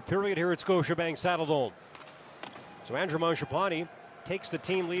the 3rd period here at Scotiabank Saddledome. So Andrew Mangiapane takes the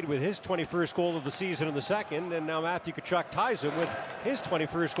team lead with his 21st goal of the season in the 2nd, and now Matthew Tkachuk ties him with his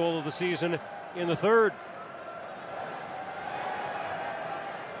 21st goal of the season in the 3rd.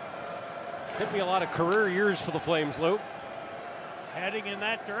 Could be a lot of career years for the Flames, Lou. Heading in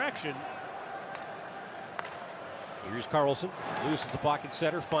that direction. Here's Carlson, loose at the pocket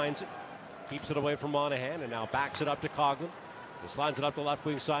center, finds it, keeps it away from Monahan, and now backs it up to Coughlin. He slides it up the left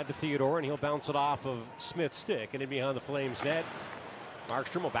wing side to Theodore, and he'll bounce it off of Smith's stick and in behind the Flames net.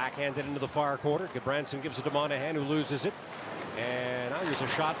 Markstrom will backhand it into the far corner. Gudbranson gives it to Monahan, who loses it. And now there's a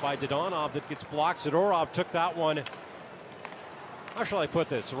shot by Dadonov that gets blocked. Zadorov took that one. How shall I put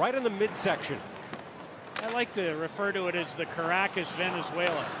this? Right in the midsection. I like to refer to it as the Caracas,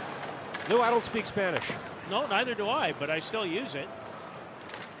 Venezuela. Lou, I don't speak Spanish. No, neither do I, but I still use it.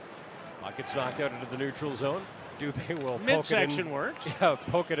 Puck gets knocked out into the neutral zone. Dubé will midsection works. Yeah,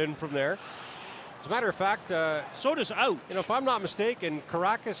 poke it in from there. As a matter of fact, so does out. You know, if I'm not mistaken,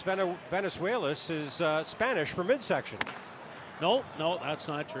 Caracas, Venezuelas is Spanish for midsection. No, that's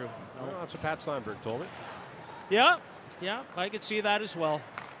not true. No. Well, that's what Pat Steinberg told me. Yeah, I could see that as well.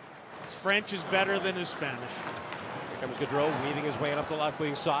 His French is better than his Spanish. Here comes Gaudreau, weaving his way up the left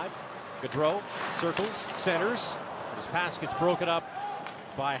wing side. Gaudreau circles, centers. His pass gets broken up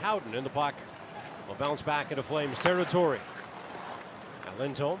by Howden, and the puck will bounce back into Flames territory. Now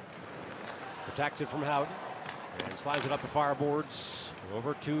Lindholm protects it from Howden and slides it up the fireboards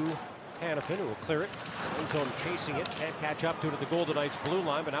over to Hanifin, who will clear it. Lindholm chasing it, can't catch up to it at the Golden Knights blue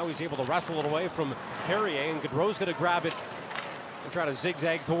line, but now he's able to wrestle it away from Carrier, and Gaudreau's going to grab it and try to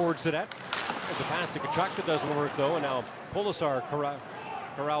zigzag towards the net. There's a pass to Tkachuk that doesn't work though, and now Polisar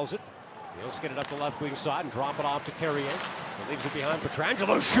corrals it. He'll skid it up the left wing side and drop it off to Carrier. He leaves it behind.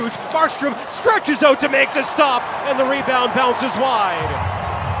 Pietrangelo shoots. Markstrom stretches out to make the stop, and the rebound bounces wide.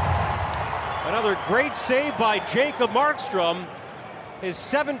 Another great save by Jacob Markstrom. His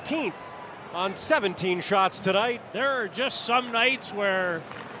 17th on 17 shots tonight. There are just some nights where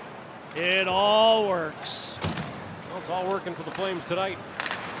it all works. Well, it's all working for the Flames tonight.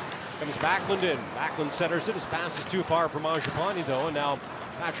 Comes Backlund in. Backlund centers it. His pass is too far for Mangiapane, though, and now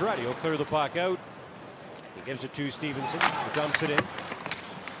Pacioretty will clear the puck out. He gives it to Stevenson. He dumps it in.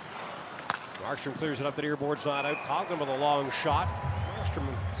 Markstrom clears it up the near boards, not out. Coughlin with a long shot. Markstrom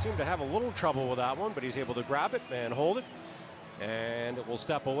seemed to have a little trouble with that one, but he's able to grab it and hold it. And it will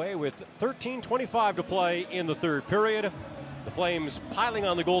step away with 13:25 to play in the 3rd period. The Flames piling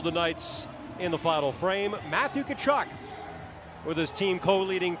on the Golden Knights in the final frame. Matthew Tkachuk with his team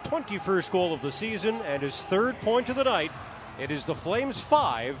co-leading 21st goal of the season and his 3rd point of the night. It is the Flames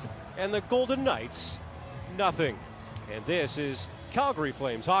 5 and the Golden Knights nothing. And this is Calgary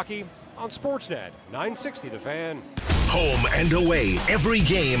Flames hockey on Sportsnet 960 The Fan. Home and away, every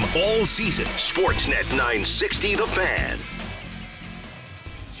game, all season. Sportsnet 960 The Fan.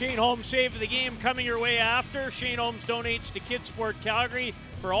 Shane Holmes save of the game coming your way after. Shane Holmes donates to Kidsport Calgary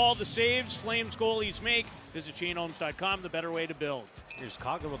for all the saves Flames goalies make. Visit ShaneHolmes.com, the better way to build. Here's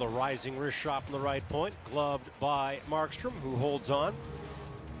Coghlan with a rising wrist shot from the right point, gloved by Markstrom, who holds on.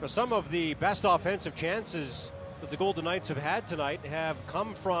 Now, some of the best offensive chances that the Golden Knights have had tonight have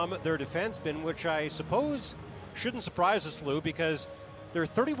come from their defensemen, which I suppose shouldn't surprise us, Lou, because their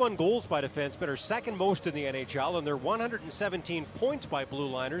 31 goals by defensemen are second most in the NHL, and their 117 points by blue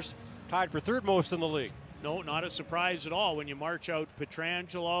liners tied for third most in the league. No, not a surprise at all when you march out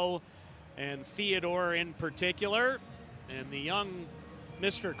Pietrangelo and Theodore in particular. And the young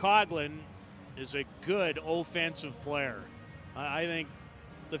Mr. Coghlan is a good offensive player. I think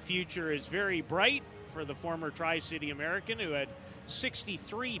the future is very bright for the former Tri-City American, who had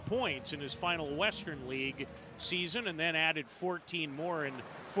 63 points in his final Western League season and then added 14 more in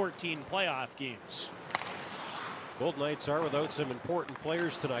 14 playoff games. Golden Knights are without some important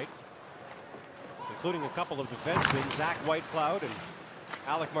players tonight, including a couple of defensemen, Zach Whitecloud and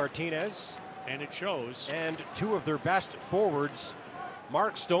Alec Martinez. And it shows. And two of their best forwards,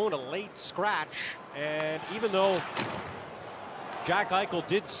 Mark Stone, a late scratch. And even though Jack Eichel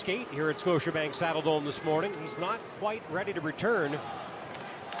did skate here at Scotiabank Saddledome this morning, he's not quite ready to return.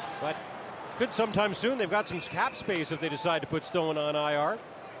 But could sometime soon. They've got some cap space if they decide to put Stone on IR.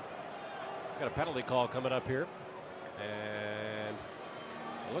 Got a penalty call coming up here. And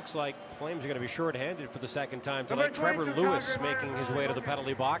it looks like the Flames are going to be shorthanded for the second time tonight. Trevor Lewis making his way to the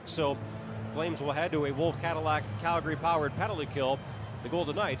penalty box. So Flames will head to a Wolf Cadillac Calgary powered penalty kill. The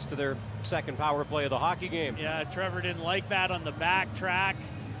Golden Knights to their second power play of the hockey game. Yeah, Trevor didn't like that on the back track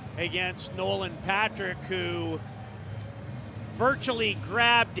against Nolan Patrick, who virtually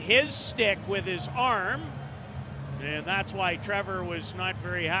grabbed his stick with his arm, and that's why Trevor was not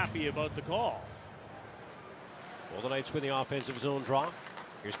very happy about the call. Golden Knights win the offensive zone draw.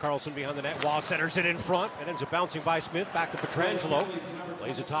 Here's Carlson behind the net. Waugh centers it in front. It ends up bouncing by Smith. Back to Pietrangelo.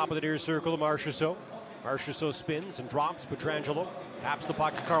 Plays the top of the near circle to Marchessault. Marchessault spins and drops. Pietrangelo taps the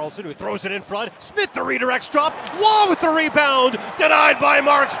puck to Carlson, who throws it in front. Smith, the redirect stop. Waugh with the rebound. Denied by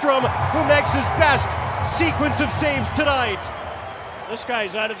Markstrom, who makes his best sequence of saves tonight. This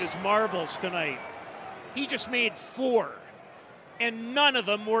guy's out of his marbles tonight. He just made 4, and none of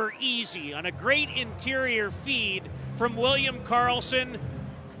them were easy on a great interior feed from William Karlsson.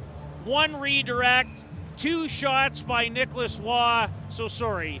 1 redirect, 2 shots by Nicholas Waugh. So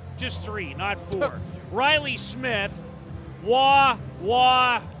sorry, just 3, not 4. Riley Smith, Waugh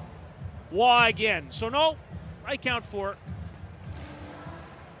again. So no, I count 4.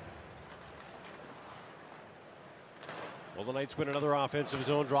 Well, the Knights win another offensive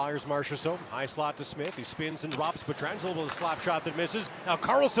zone draw. Here's Marchessault. High slot to Smith. He spins and drops. Pietrangelo with a slap shot that misses. Now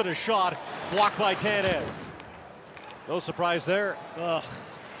Carlson is shot. Blocked by Tanev. No surprise there. Ugh.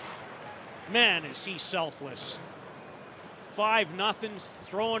 Man, is he selfless. 5-0,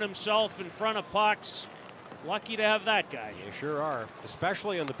 throwing himself in front of pucks. Lucky to have that guy. They sure are,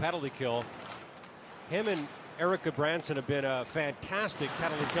 especially on the penalty kill. Him and Erica Branson have been a fantastic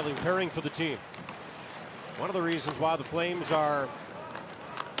penalty killing pairing for the team. One of the reasons why the Flames are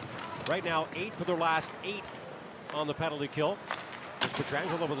right now 8 for their last 8 on the penalty kill is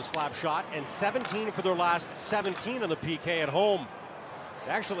Pietrangelo with a slap shot, and 17 for their last 17 on the PK at home.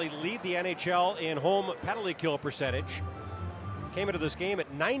 They actually lead the NHL in home penalty kill percentage. Came into this game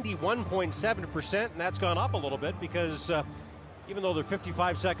at 91.7%, and that's gone up a little bit because even though they're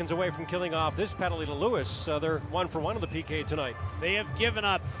 55 seconds away from killing off this penalty to Lewis, they're 1 for 1 on the PK tonight. They have given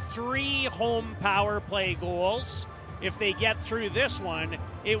up 3 home power play goals. If they get through this one,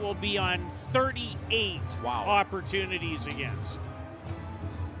 it will be on 38 opportunities against.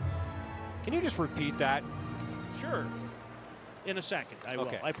 Can you just repeat that? Sure. In a second, I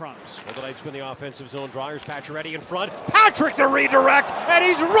will. I promise. Well, the Knights win the offensive zone draw. Here's Pacioretty in front. Patrick the redirect, and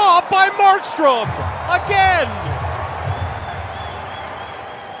he's robbed by Markstrom again.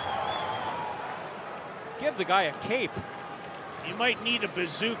 Give the guy a cape. You might need a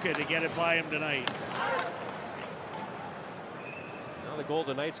bazooka to get it by him tonight. Now the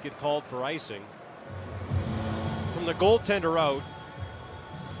Golden Knights get called for icing. From the goaltender out,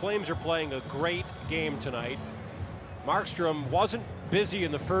 the Flames are playing a great game tonight. Markstrom wasn't busy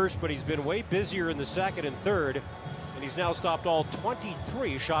in the first, but he's been way busier in the second and third, and he's now stopped all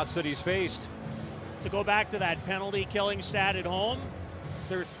 23 shots that he's faced. To go back to that penalty killing stat at home,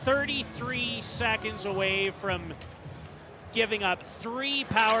 they're 33 seconds away from giving up 3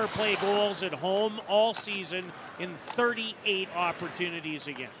 power play goals at home all season in 38 opportunities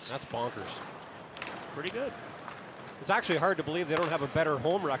against. That's bonkers. Pretty good. It's actually hard to believe they don't have a better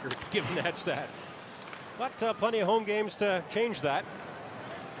home record given that stat. But plenty of home games to change that.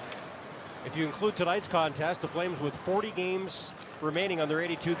 If you include tonight's contest, the Flames with 40 games remaining on their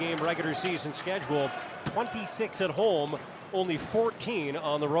 82-game regular season schedule, 26 at home, only 14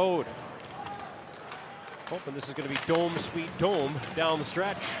 on the road. Hoping this is going to be dome, sweet dome down the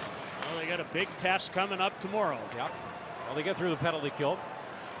stretch. Well, they got a big test coming up tomorrow. Yep. Well, they get through the penalty kill.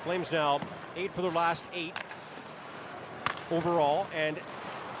 Flames now 8 for their last 8 overall, and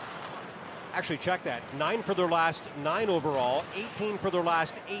actually check that, 9 for their last 9 overall, 18 for their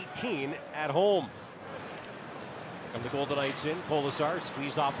last 18 at home. And the Golden Knights in. Colasar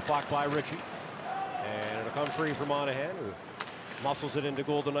squeezed off the puck by Ritchie, and it'll come free for Monahan, who muscles it into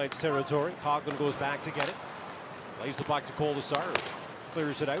Golden Knights territory. Coghlan goes back to get it. Lays the puck to Colasar.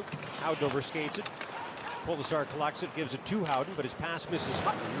 Clears it out. Howden overskates it. Colasar collects it, gives it to Howden, but his pass misses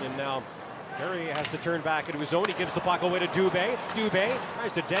Hutton, and now Perry has to turn back into his zone. He gives the puck away to Dubé. Dubé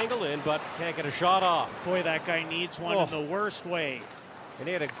tries to dangle in, but can't get a shot off. Boy, that guy needs one in the worst way. And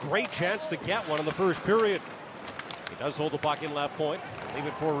he had a great chance to get one in the first period. He does hold the puck in left point. Leave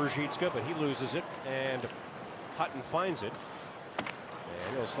it for Ruzicka, but he loses it, and Hutton finds it.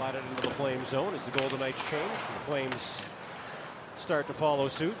 And he'll slide it into the Flames zone as the Golden Knights change. The Flames start to follow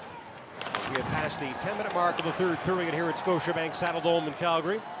suit. As we have passed the 10-minute mark of the third period here at Scotiabank Saddledome in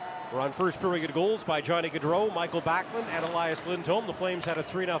Calgary. We're on first period goals by Johnny Gaudreau, Michael Backlund, and Elias Lindholm. The Flames had a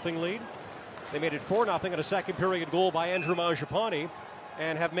 3-0 lead. They made it 4-0 on a second period goal by Andrew Mangiapane,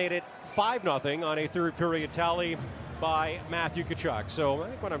 and have made it 5-0 on a third period tally by Matthew Tkachuk. So I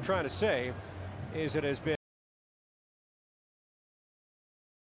think what I'm trying to say is it has been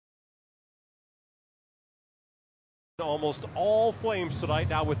almost all Flames tonight.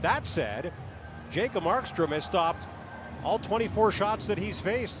 Now, with that said, Jacob Markstrom has stopped all 24 shots that he's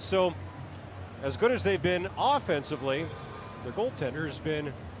faced. So as good as they've been offensively, their goaltender has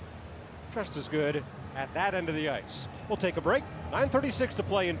been just as good at that end of the ice. We'll take a break. 9:36 to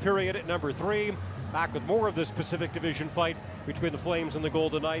play in period at number 3. Back with more of this Pacific Division fight between the Flames and the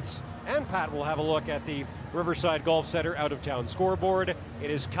Golden Knights. And Pat will have a look at the Riverside Golf Center out-of-town scoreboard.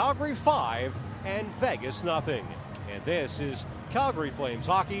 It is Calgary 5 and Vegas 0. And this is Calgary Flames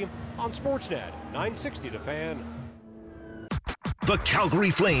hockey on Sportsnet 960 The Fan. The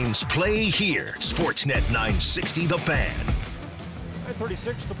Calgary Flames play here. Sportsnet 960 The Fan.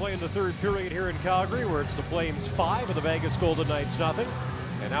 9:36 to play in the third period here in Calgary, where it's the Flames 5 and the Vegas Golden Knights 0.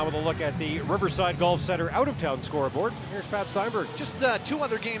 And now with a look at the Riverside Golf Center out-of-town scoreboard. Here's Pat Steinberg. Just 2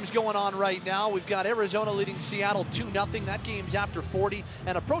 other games going on right now. We've got Arizona leading Seattle 2-0. That game's after 40.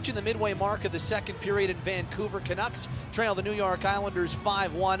 And approaching the midway mark of the second period in Vancouver, Canucks trail the New York Islanders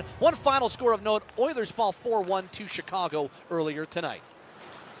 5-1. One final score of note, Oilers fall 4-1 to Chicago earlier tonight.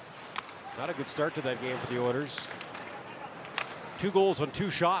 Not a good start to that game for the Oilers. 2 goals on 2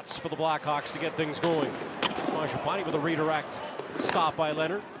 shots for the Blackhawks to get things going. Mangiapane with a redirect. Stop by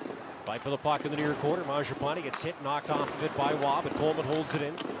Leonard. Fight for the puck in the near corner. Mangiapane gets hit, knocked off of it by Waugh, but Coleman holds it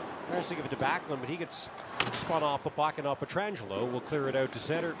in. Tries to give it to Backlund, but he gets spun off the puck, and now Pietrangelo will clear it out to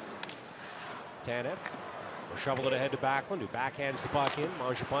center. Tanev will shovel it ahead to Backlund, who backhands the puck in.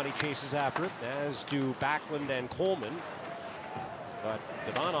 Mangiapane chases after it, as do Backlund and Coleman. But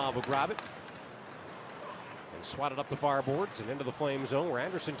Dadonov will grab it and swat it up the far boards and into the Flame zone, where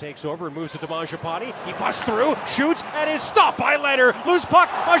Anderson takes over and moves it to Mangiapane. He busts through, shoots, and is stopped by Leonard. Loose puck,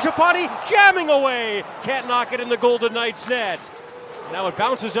 Mangiapane jamming away. Can't knock it in the Golden Knights net. Now it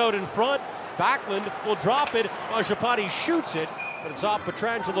bounces out in front. Backlund will drop it. Mangiapane shoots it, but it's off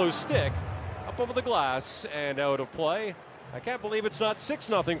Pietrangelo's stick, up over the glass and out of play. I can't believe it's not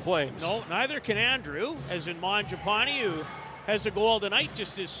 6-0 Flames. No, neither can Andrew, as in Mangiapane, who has a goal tonight,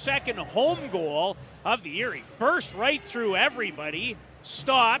 just his second home goal of the year. He burst right through everybody,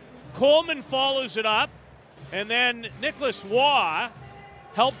 stopped. Coleman follows it up, and then Nicholas Waugh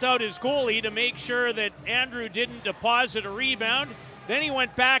helped out his goalie to make sure that Andrew didn't deposit a rebound. Then he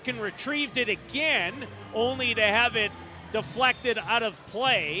went back and retrieved it again, only to have it deflected out of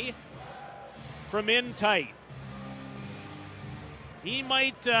play from in tight. He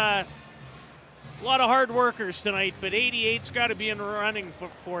might... a lot of hard workers tonight, but 88's got to be in the running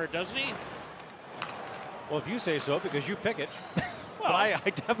for it, doesn't he? Well, if you say so, because you pick it. Well, but I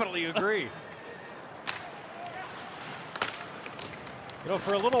definitely agree. You know,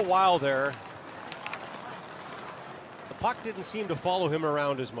 for a little while there, the puck didn't seem to follow him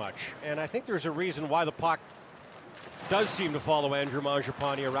around as much. And I think there's a reason why the puck does seem to follow Andrew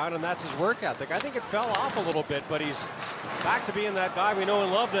Mangiapane around, and that's his work ethic. I think it fell off a little bit, but he's back to being that guy we know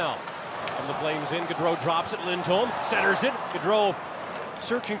and love now. From the Flames in, Gaudreau drops it, Lindholm centers it. Gaudreau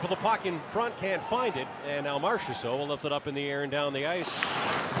searching for the puck in front, can't find it, and now Marchessault will lift it up in the air and down the ice.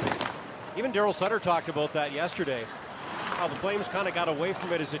 Even Daryl Sutter talked about that yesterday, how the Flames kind of got away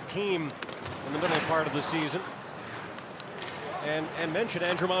from it as a team in the middle part of the season. And mentioned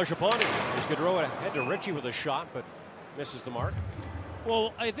Andrew Mangiapane. There's Gaudreau ahead to Ritchie with a shot, but misses the mark.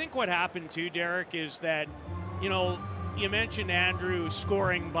 Well, I think what happened too, Derek, is that, you know, you mentioned Andrew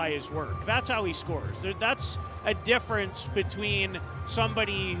scoring by his work. That's how he scores. That's a difference between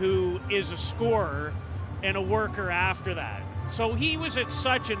somebody who is a scorer and a worker after that. So he was at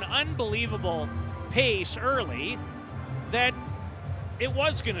such an unbelievable pace early that it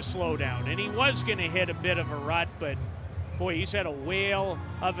was going to slow down and he was going to hit a bit of a rut, but boy, he's had a whale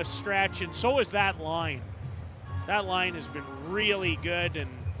of a stretch, and so is that line. That line has been really good, and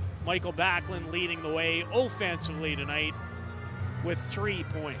Michael Backlund leading the way offensively tonight with 3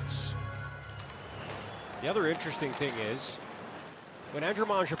 points. The other interesting thing is, when Andrew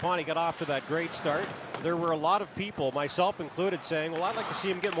Mangiapane got off to that great start, there were a lot of people, myself included, saying, well, I'd like to see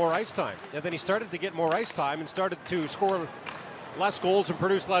him get more ice time. And then he started to get more ice time and started to score less goals and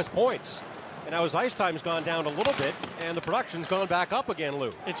produce less points. And now his ice time's gone down a little bit, and the production's gone back up again,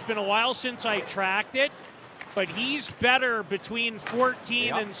 Lou. It's been a while since I tracked it, but he's better between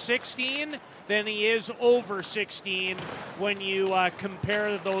 14 and 16 than he is over 16 when you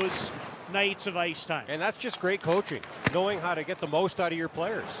compare those nights of ice time. And that's just great coaching, knowing how to get the most out of your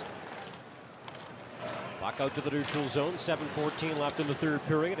players. Puck out to the neutral zone, 7:14 left in the third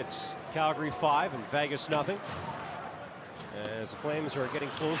period. It's Calgary 5 and Vegas nothing. As the Flames are getting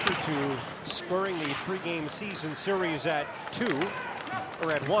closer to scoring the 3-game season series at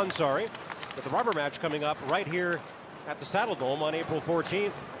 1, sorry. With the rubber match coming up right here at the Saddledome on April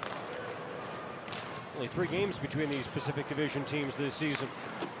 14th. Only 3 games between these Pacific Division teams this season.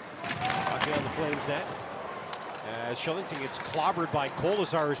 Hockey on the Flames net. As Shillington gets clobbered by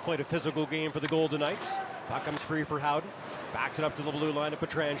Colasar, who's played a physical game for the Golden Knights. Puck comes free for Howden. Backs it up to the blue line to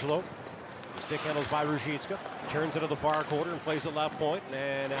Pietrangelo. Stick handles by Ruzicka. Turns into the far corner and plays at left point.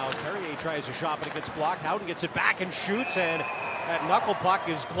 And now Carrier tries a shot, but it gets blocked. Howden gets it back and shoots, and that knuckle puck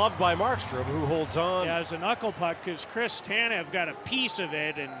is gloved by Markstrom, who holds on. Yeah, it's a knuckle puck because Chris Tanev got a piece of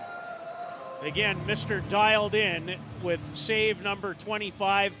it. And again, Mr. Dialed in with save number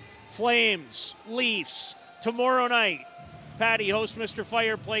 25. Flames, Leafs, tomorrow night. Patty hosts Mr.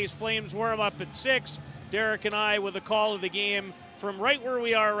 Fireplace. Flames warm up at 6. Derek and I with a call of the game from right where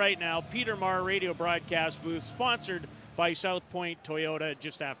we are right now, Peter Marr radio broadcast booth, sponsored by South Point Toyota,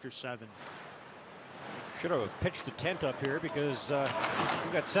 just after 7. Should have pitched the tent up here because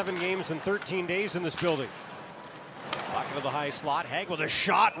we've got 7 games in 13 days in this building. Back into the high slot. Haig with a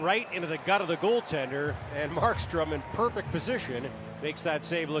shot right into the gut of the goaltender, and Markstrom in perfect position makes that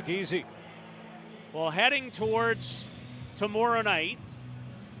save look easy. Well, heading towards tomorrow night,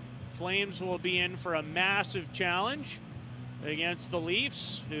 Flames will be in for a massive challenge against the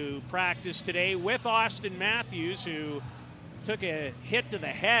Leafs, who practiced today with Austin Matthews, who took a hit to the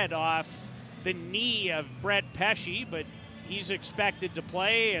head off the knee of Brett Pesce, but he's expected to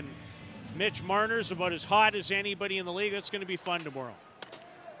play, and Mitch Marner's about as hot as anybody in the league. That's going to be fun tomorrow.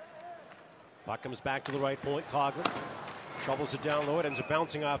 Puck comes back to the right point. Coughlin shovels it down low. It ends up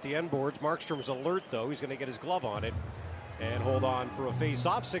bouncing off the end boards. Markstrom's alert, though. He's going to get his glove on it and hold on for a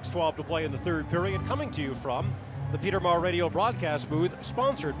face-off. 6:12 to play in the third period. Coming to you from the Peter Marr radio broadcast booth,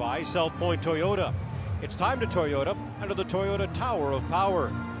 sponsored by South Point Toyota. It's time to Toyota under the Toyota Tower of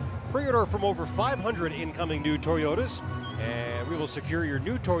Power. Pre-order from over 500 incoming new Toyotas, and we will secure your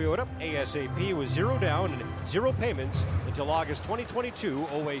new Toyota ASAP with 0 down and 0 payments until August 2022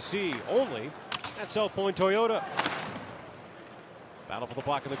 OAC, only at South Point Toyota. Battle for the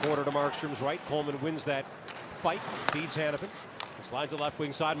puck in the corner to Markstrom's right. Coleman wins that fight, feeds Hanifin. Slides the left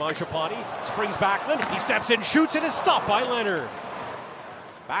wing side. Mangiapane springs Backlund. He steps in, shoots, and is stopped by Leonard.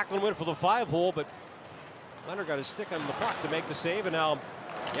 Backlund went for the 5-hole, but Leonard got his stick on the puck to make the save, and now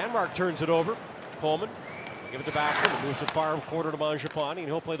Janmark turns it over. Coleman give it to Backlund. Moves it far corner to Mangiapane, and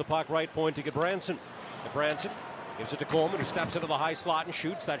he'll play the puck right point to get Branson. Branson gives it to Coleman, who steps into the high slot and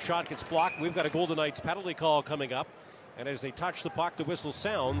shoots. That shot gets blocked. We've got a Golden Knights penalty call coming up, and as they touch the puck, the whistle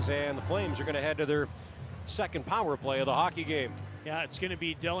sounds, and the Flames are going to head to their second power play of the hockey game. Yeah, it's going to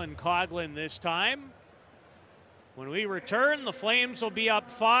be Dylan Coughlin this time. When we return, the Flames will be up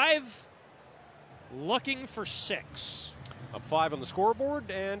 5, looking for 6. Up 5 on the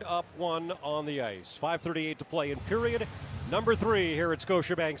scoreboard and up 1 on the ice. 5:38 to play in period number 3 here at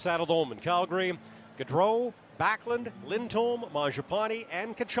Scotiabank Saddledome in Calgary. Gaudreau Backlund, Lindholm, Mangiapane,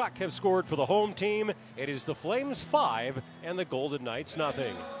 and Tkachuk have scored for the home team. It is the Flames 5 and the Golden Knights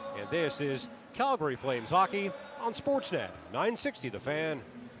nothing. And this is Calgary Flames hockey on Sportsnet 960 The Fan.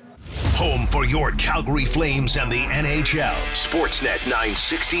 Home for your Calgary Flames and the NHL. Sportsnet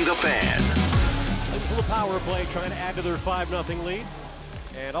 960 The Fan. Flames with a power play trying to add to their 5-0 lead.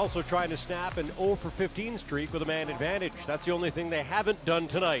 And also trying to snap an 0 for 15 streak with a man advantage. That's the only thing they haven't done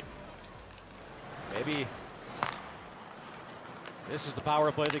tonight. Maybe this is the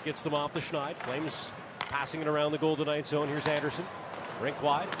power play that gets them off the schneid. Flames passing it around the Golden Knights zone. Here's Anderson. Rink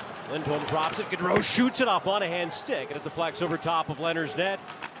wide. Lindholm drops it. Gaudreau shoots it off Monahan's stick. And it deflects over top of Leonard's net.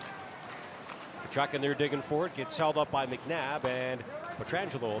 Tkachuk in there digging for it. Gets held up by McNabb. And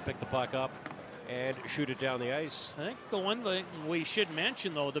Pietrangelo will pick the puck up and shoot it down the ice. I think the one that we should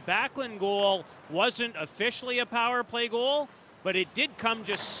mention, though, the Backlund goal wasn't officially a power play goal, but it did come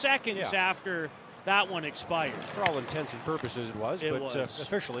just seconds after that one expired. For all intents and purposes it was, but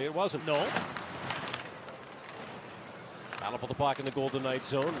officially it wasn't. No. Battle for the puck in the Golden Knights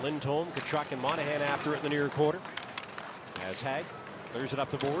zone. Lindholm, Tkachuk, and Monahan after it in the near quarter. As Hag clears it up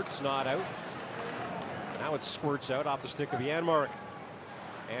the boards, not out. Now it squirts out off the stick of Janmark.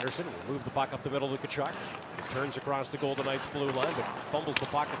 Anderson will move the puck up the middle to Tkachuk. It turns across the Golden Knights blue line, but fumbles the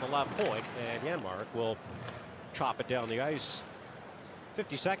puck at the left point, and Janmark will chop it down the ice.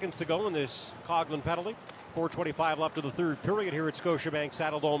 50 seconds to go in this Coghlan penalty. 4:25 left of the third period here at Scotiabank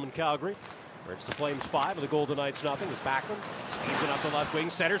Saddledome in Calgary. Where it's the Flames 5 and the Golden Knights nothing. As Backlund speeds it up the left wing,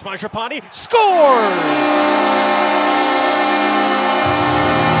 centers Mangiapane, scores!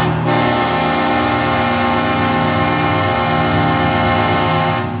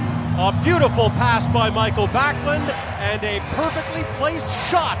 A beautiful pass by Michael Backlund and a perfectly placed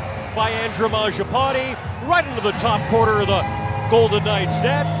shot by Andrew Mangiapane right into the top corner of the Golden Knights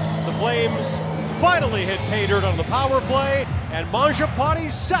net. The Flames finally hit pay dirt on the power play, and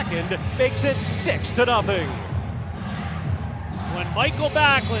Mangiapane's second makes it 6-0. When Michael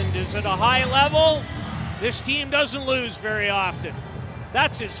Backlund is at a high level, this team doesn't lose very often.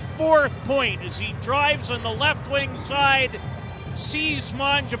 That's his 4th point as he drives on the left wing side, sees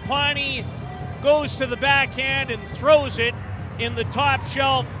Mangiapane, goes to the backhand and throws it in the top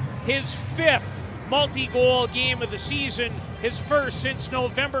shelf. His 5th multi-goal game of the season, his first since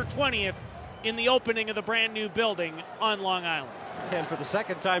November 20th in the opening of the brand new building on Long Island. And for the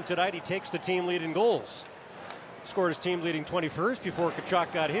second time tonight, he takes the team lead in goals. Scored his team leading 21st before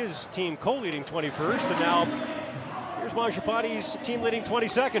Tkachuk got his team co-leading 21st, and now here's Mangiapane's team leading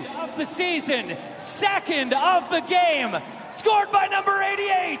 22nd. Of the season, 2nd of the game, scored by number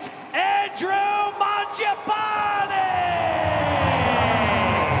 88, Andrew Mangiapane!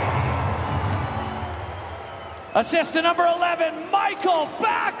 Assist to number 11, Michael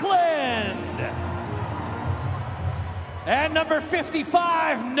Backlund! And number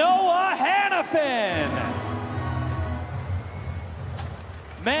 55, Noah Hanifin.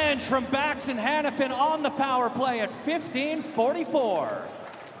 Mange from Bax and Hanifin on the power play at 15:44.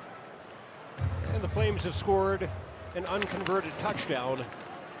 And the Flames have scored an unconverted touchdown,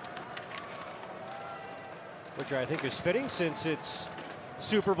 which I think is fitting since it's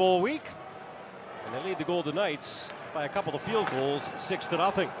Super Bowl week. And they lead the Golden Knights by a couple of field goals,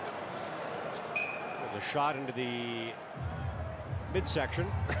 6-0. There's a shot into the midsection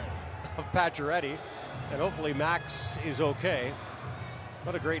of Pacioretty, and hopefully Max is okay.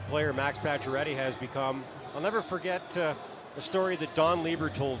 What a great player Max Pacioretty has become. I'll never forget a story that Don Lieber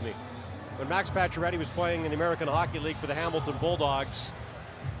told me. When Max Pacioretty was playing in the American Hockey League for the Hamilton Bulldogs,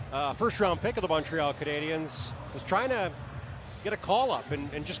 first-round pick of the Montreal Canadiens, was trying to get a call-up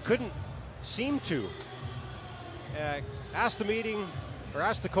and just couldn't seem to. Asked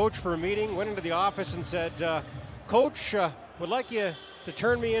the coach for a meeting, went into the office and said, Coach, would like you to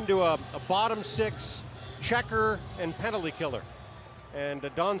turn me into a bottom 6 checker and penalty killer. And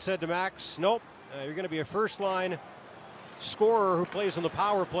Don said to Max, nope, you're going to be a first-line scorer who plays on the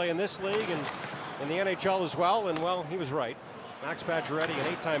power play in this league and in the NHL as well. And, well, he was right. Max Pacioretty,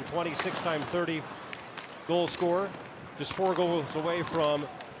 an 8-time 20, 6-time 30 goal scorer, just 4 goals away from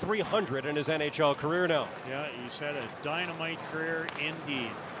 300 in his NHL career now. Yeah, he's had a dynamite career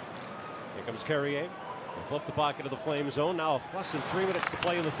indeed. Here comes Carrier. He'll flip the puck into the Flame zone. Now less than 3 minutes to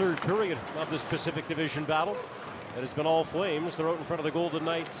play in the third period of this Pacific Division battle. It has been all Flames. They're out in front of the Golden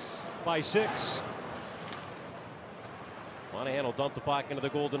Knights by 6. Monahan will dump the puck into the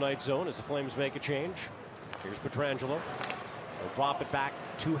Golden Knights zone as the Flames make a change. Here's Pietrangelo. He'll drop it back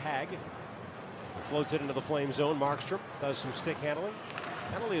to Hag. He floats it into the Flame zone. Markstrom does some stick handling.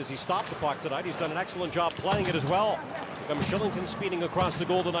 Not only has he stopped the puck tonight, he's done an excellent job playing it as well. Here comes Shillington speeding across the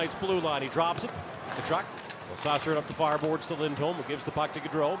Golden Knights blue line. He drops it. Tkachuk Well, Saucer up the fireboards to Lindholm, who gives the puck to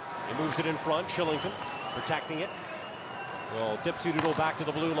Gaudreau. He moves it in front. Shillington protecting it. Well, dips Udito back to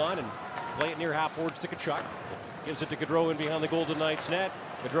the blue line and play it near half boards to Tkachuk. Gives it to Gaudreau in behind the Golden Knights net.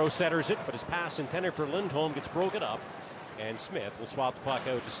 Gaudreau centers it, but his pass intended for Lindholm gets broken up. And Smith will swap the puck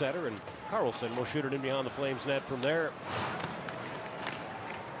out to center, and Carlson will shoot it in behind the Flames net from there.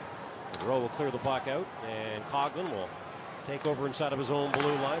 Gaudreau will clear the puck out, and Coughlin will take over inside of his own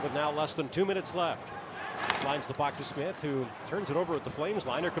blue line, with now less than 2 minutes left. He slides the puck to Smith, who turns it over at the Flames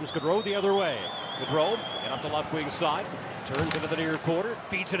line. Here comes Gaudreau the other way. Gaudreau, and up the left wing side, turns into the near quarter,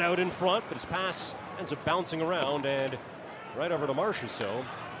 feeds it out in front, but his pass ends up bouncing around and right over to Marchessault.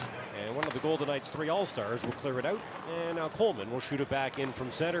 And one of the Golden Knights' 3 All-Stars will clear it out, and now Coleman will shoot it back in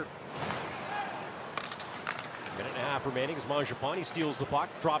from center. Minute and a half remaining as Mangiapane steals the puck,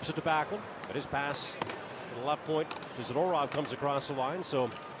 drops it to Backlund, but his pass to the left point to Zadorov comes across the line, so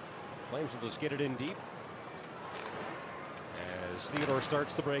Flames will just get it in deep. As Theodore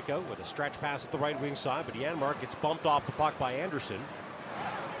starts to break out with a stretch pass at the right wing side, but Janmark gets bumped off the puck by Anderson.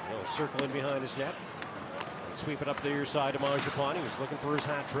 He'll circle in behind his net and sweep it up the near side to Mangiapane. He's looking for his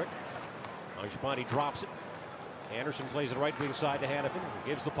hat trick. Mangiapane drops it. Anderson plays it right wing side to Hanifin, who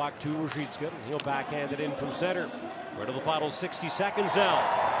gives the puck to Ruzicka, and he'll backhand it in from center. We're to the final 60 seconds now.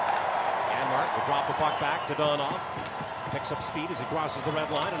 Janmark will drop the puck back to Donov. Picks up speed as he crosses the red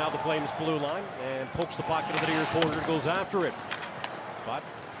line, and now the Flames blue line, and pokes the puck into the near corner and goes after it. But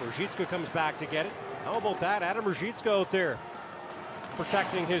Ruzicka comes back to get it. How about that? Adam Ruzicka out there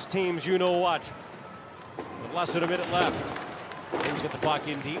protecting his team's you-know-what. With less than a minute left. Flames get the puck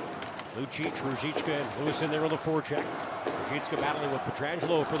in deep. Lucic, Ruzicka, and Lewis in there on the forecheck. Ruzicka battling with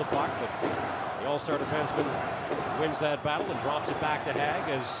Pietrangelo for the puck, but the all-star defenseman wins that battle and drops it back to Hag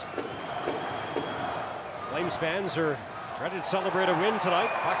as Flames fans are ready to celebrate a win tonight.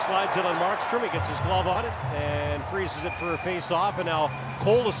 Puck slides in on Markstrom. He gets his glove on it and freezes it for a face-off. And now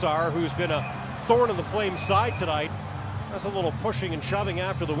Kolasar, who's been a thorn in the Flames' side tonight, that's a little pushing and shoving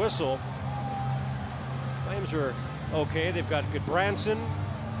after the whistle. Flames are okay. They've got Goodbranson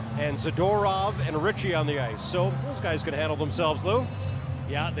and Zadorov and Ritchie on the ice. So those guys can handle themselves, Lou.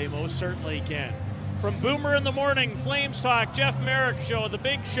 Yeah, they most certainly can. From Boomer in the morning, Flames Talk, Jeff Merrick Show, The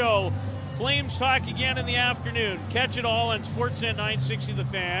Big Show, Flames Talk again in the afternoon. Catch it all on Sportsnet 960 The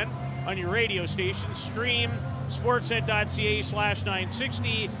Fan on your radio station. Stream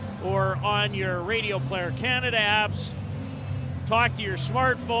sportsnet.ca/960 or on your Radio Player Canada apps. Talk to your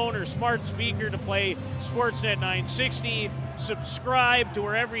smartphone or smart speaker to play Sportsnet 960. Subscribe to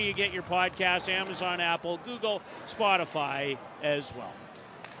wherever you get your podcasts, Amazon, Apple, Google, Spotify as well.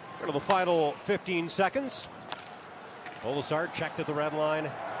 Go to the final 15 seconds. Kolasar checked at the red line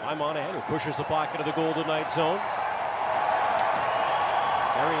by Monahan, who pushes the puck into the Golden Knights zone.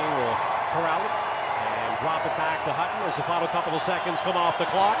 Carrying will corral it and drop it back to Hutton as the final couple of seconds come off the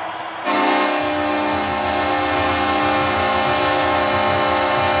clock.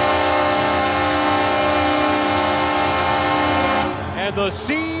 And the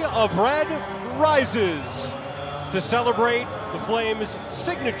sea of red rises to celebrate the Flames'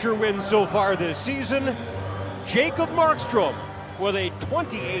 signature win so far this season. Jacob Markstrom with a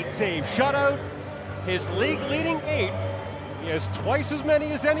 28-save shutout, his league-leading 8th. He has twice as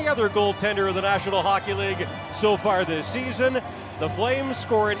many as any other goaltender in the National Hockey League so far this season. The Flames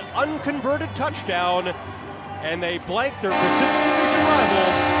score an unconverted touchdown, and they blank their Pacific Division rival,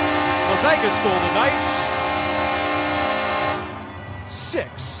 the Vegas Golden Knights,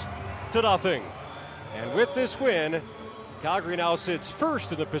 6-0. And with this win, Calgary now sits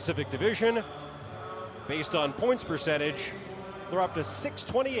first in the Pacific Division. Based on points percentage, they're up to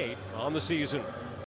 .628 on the season.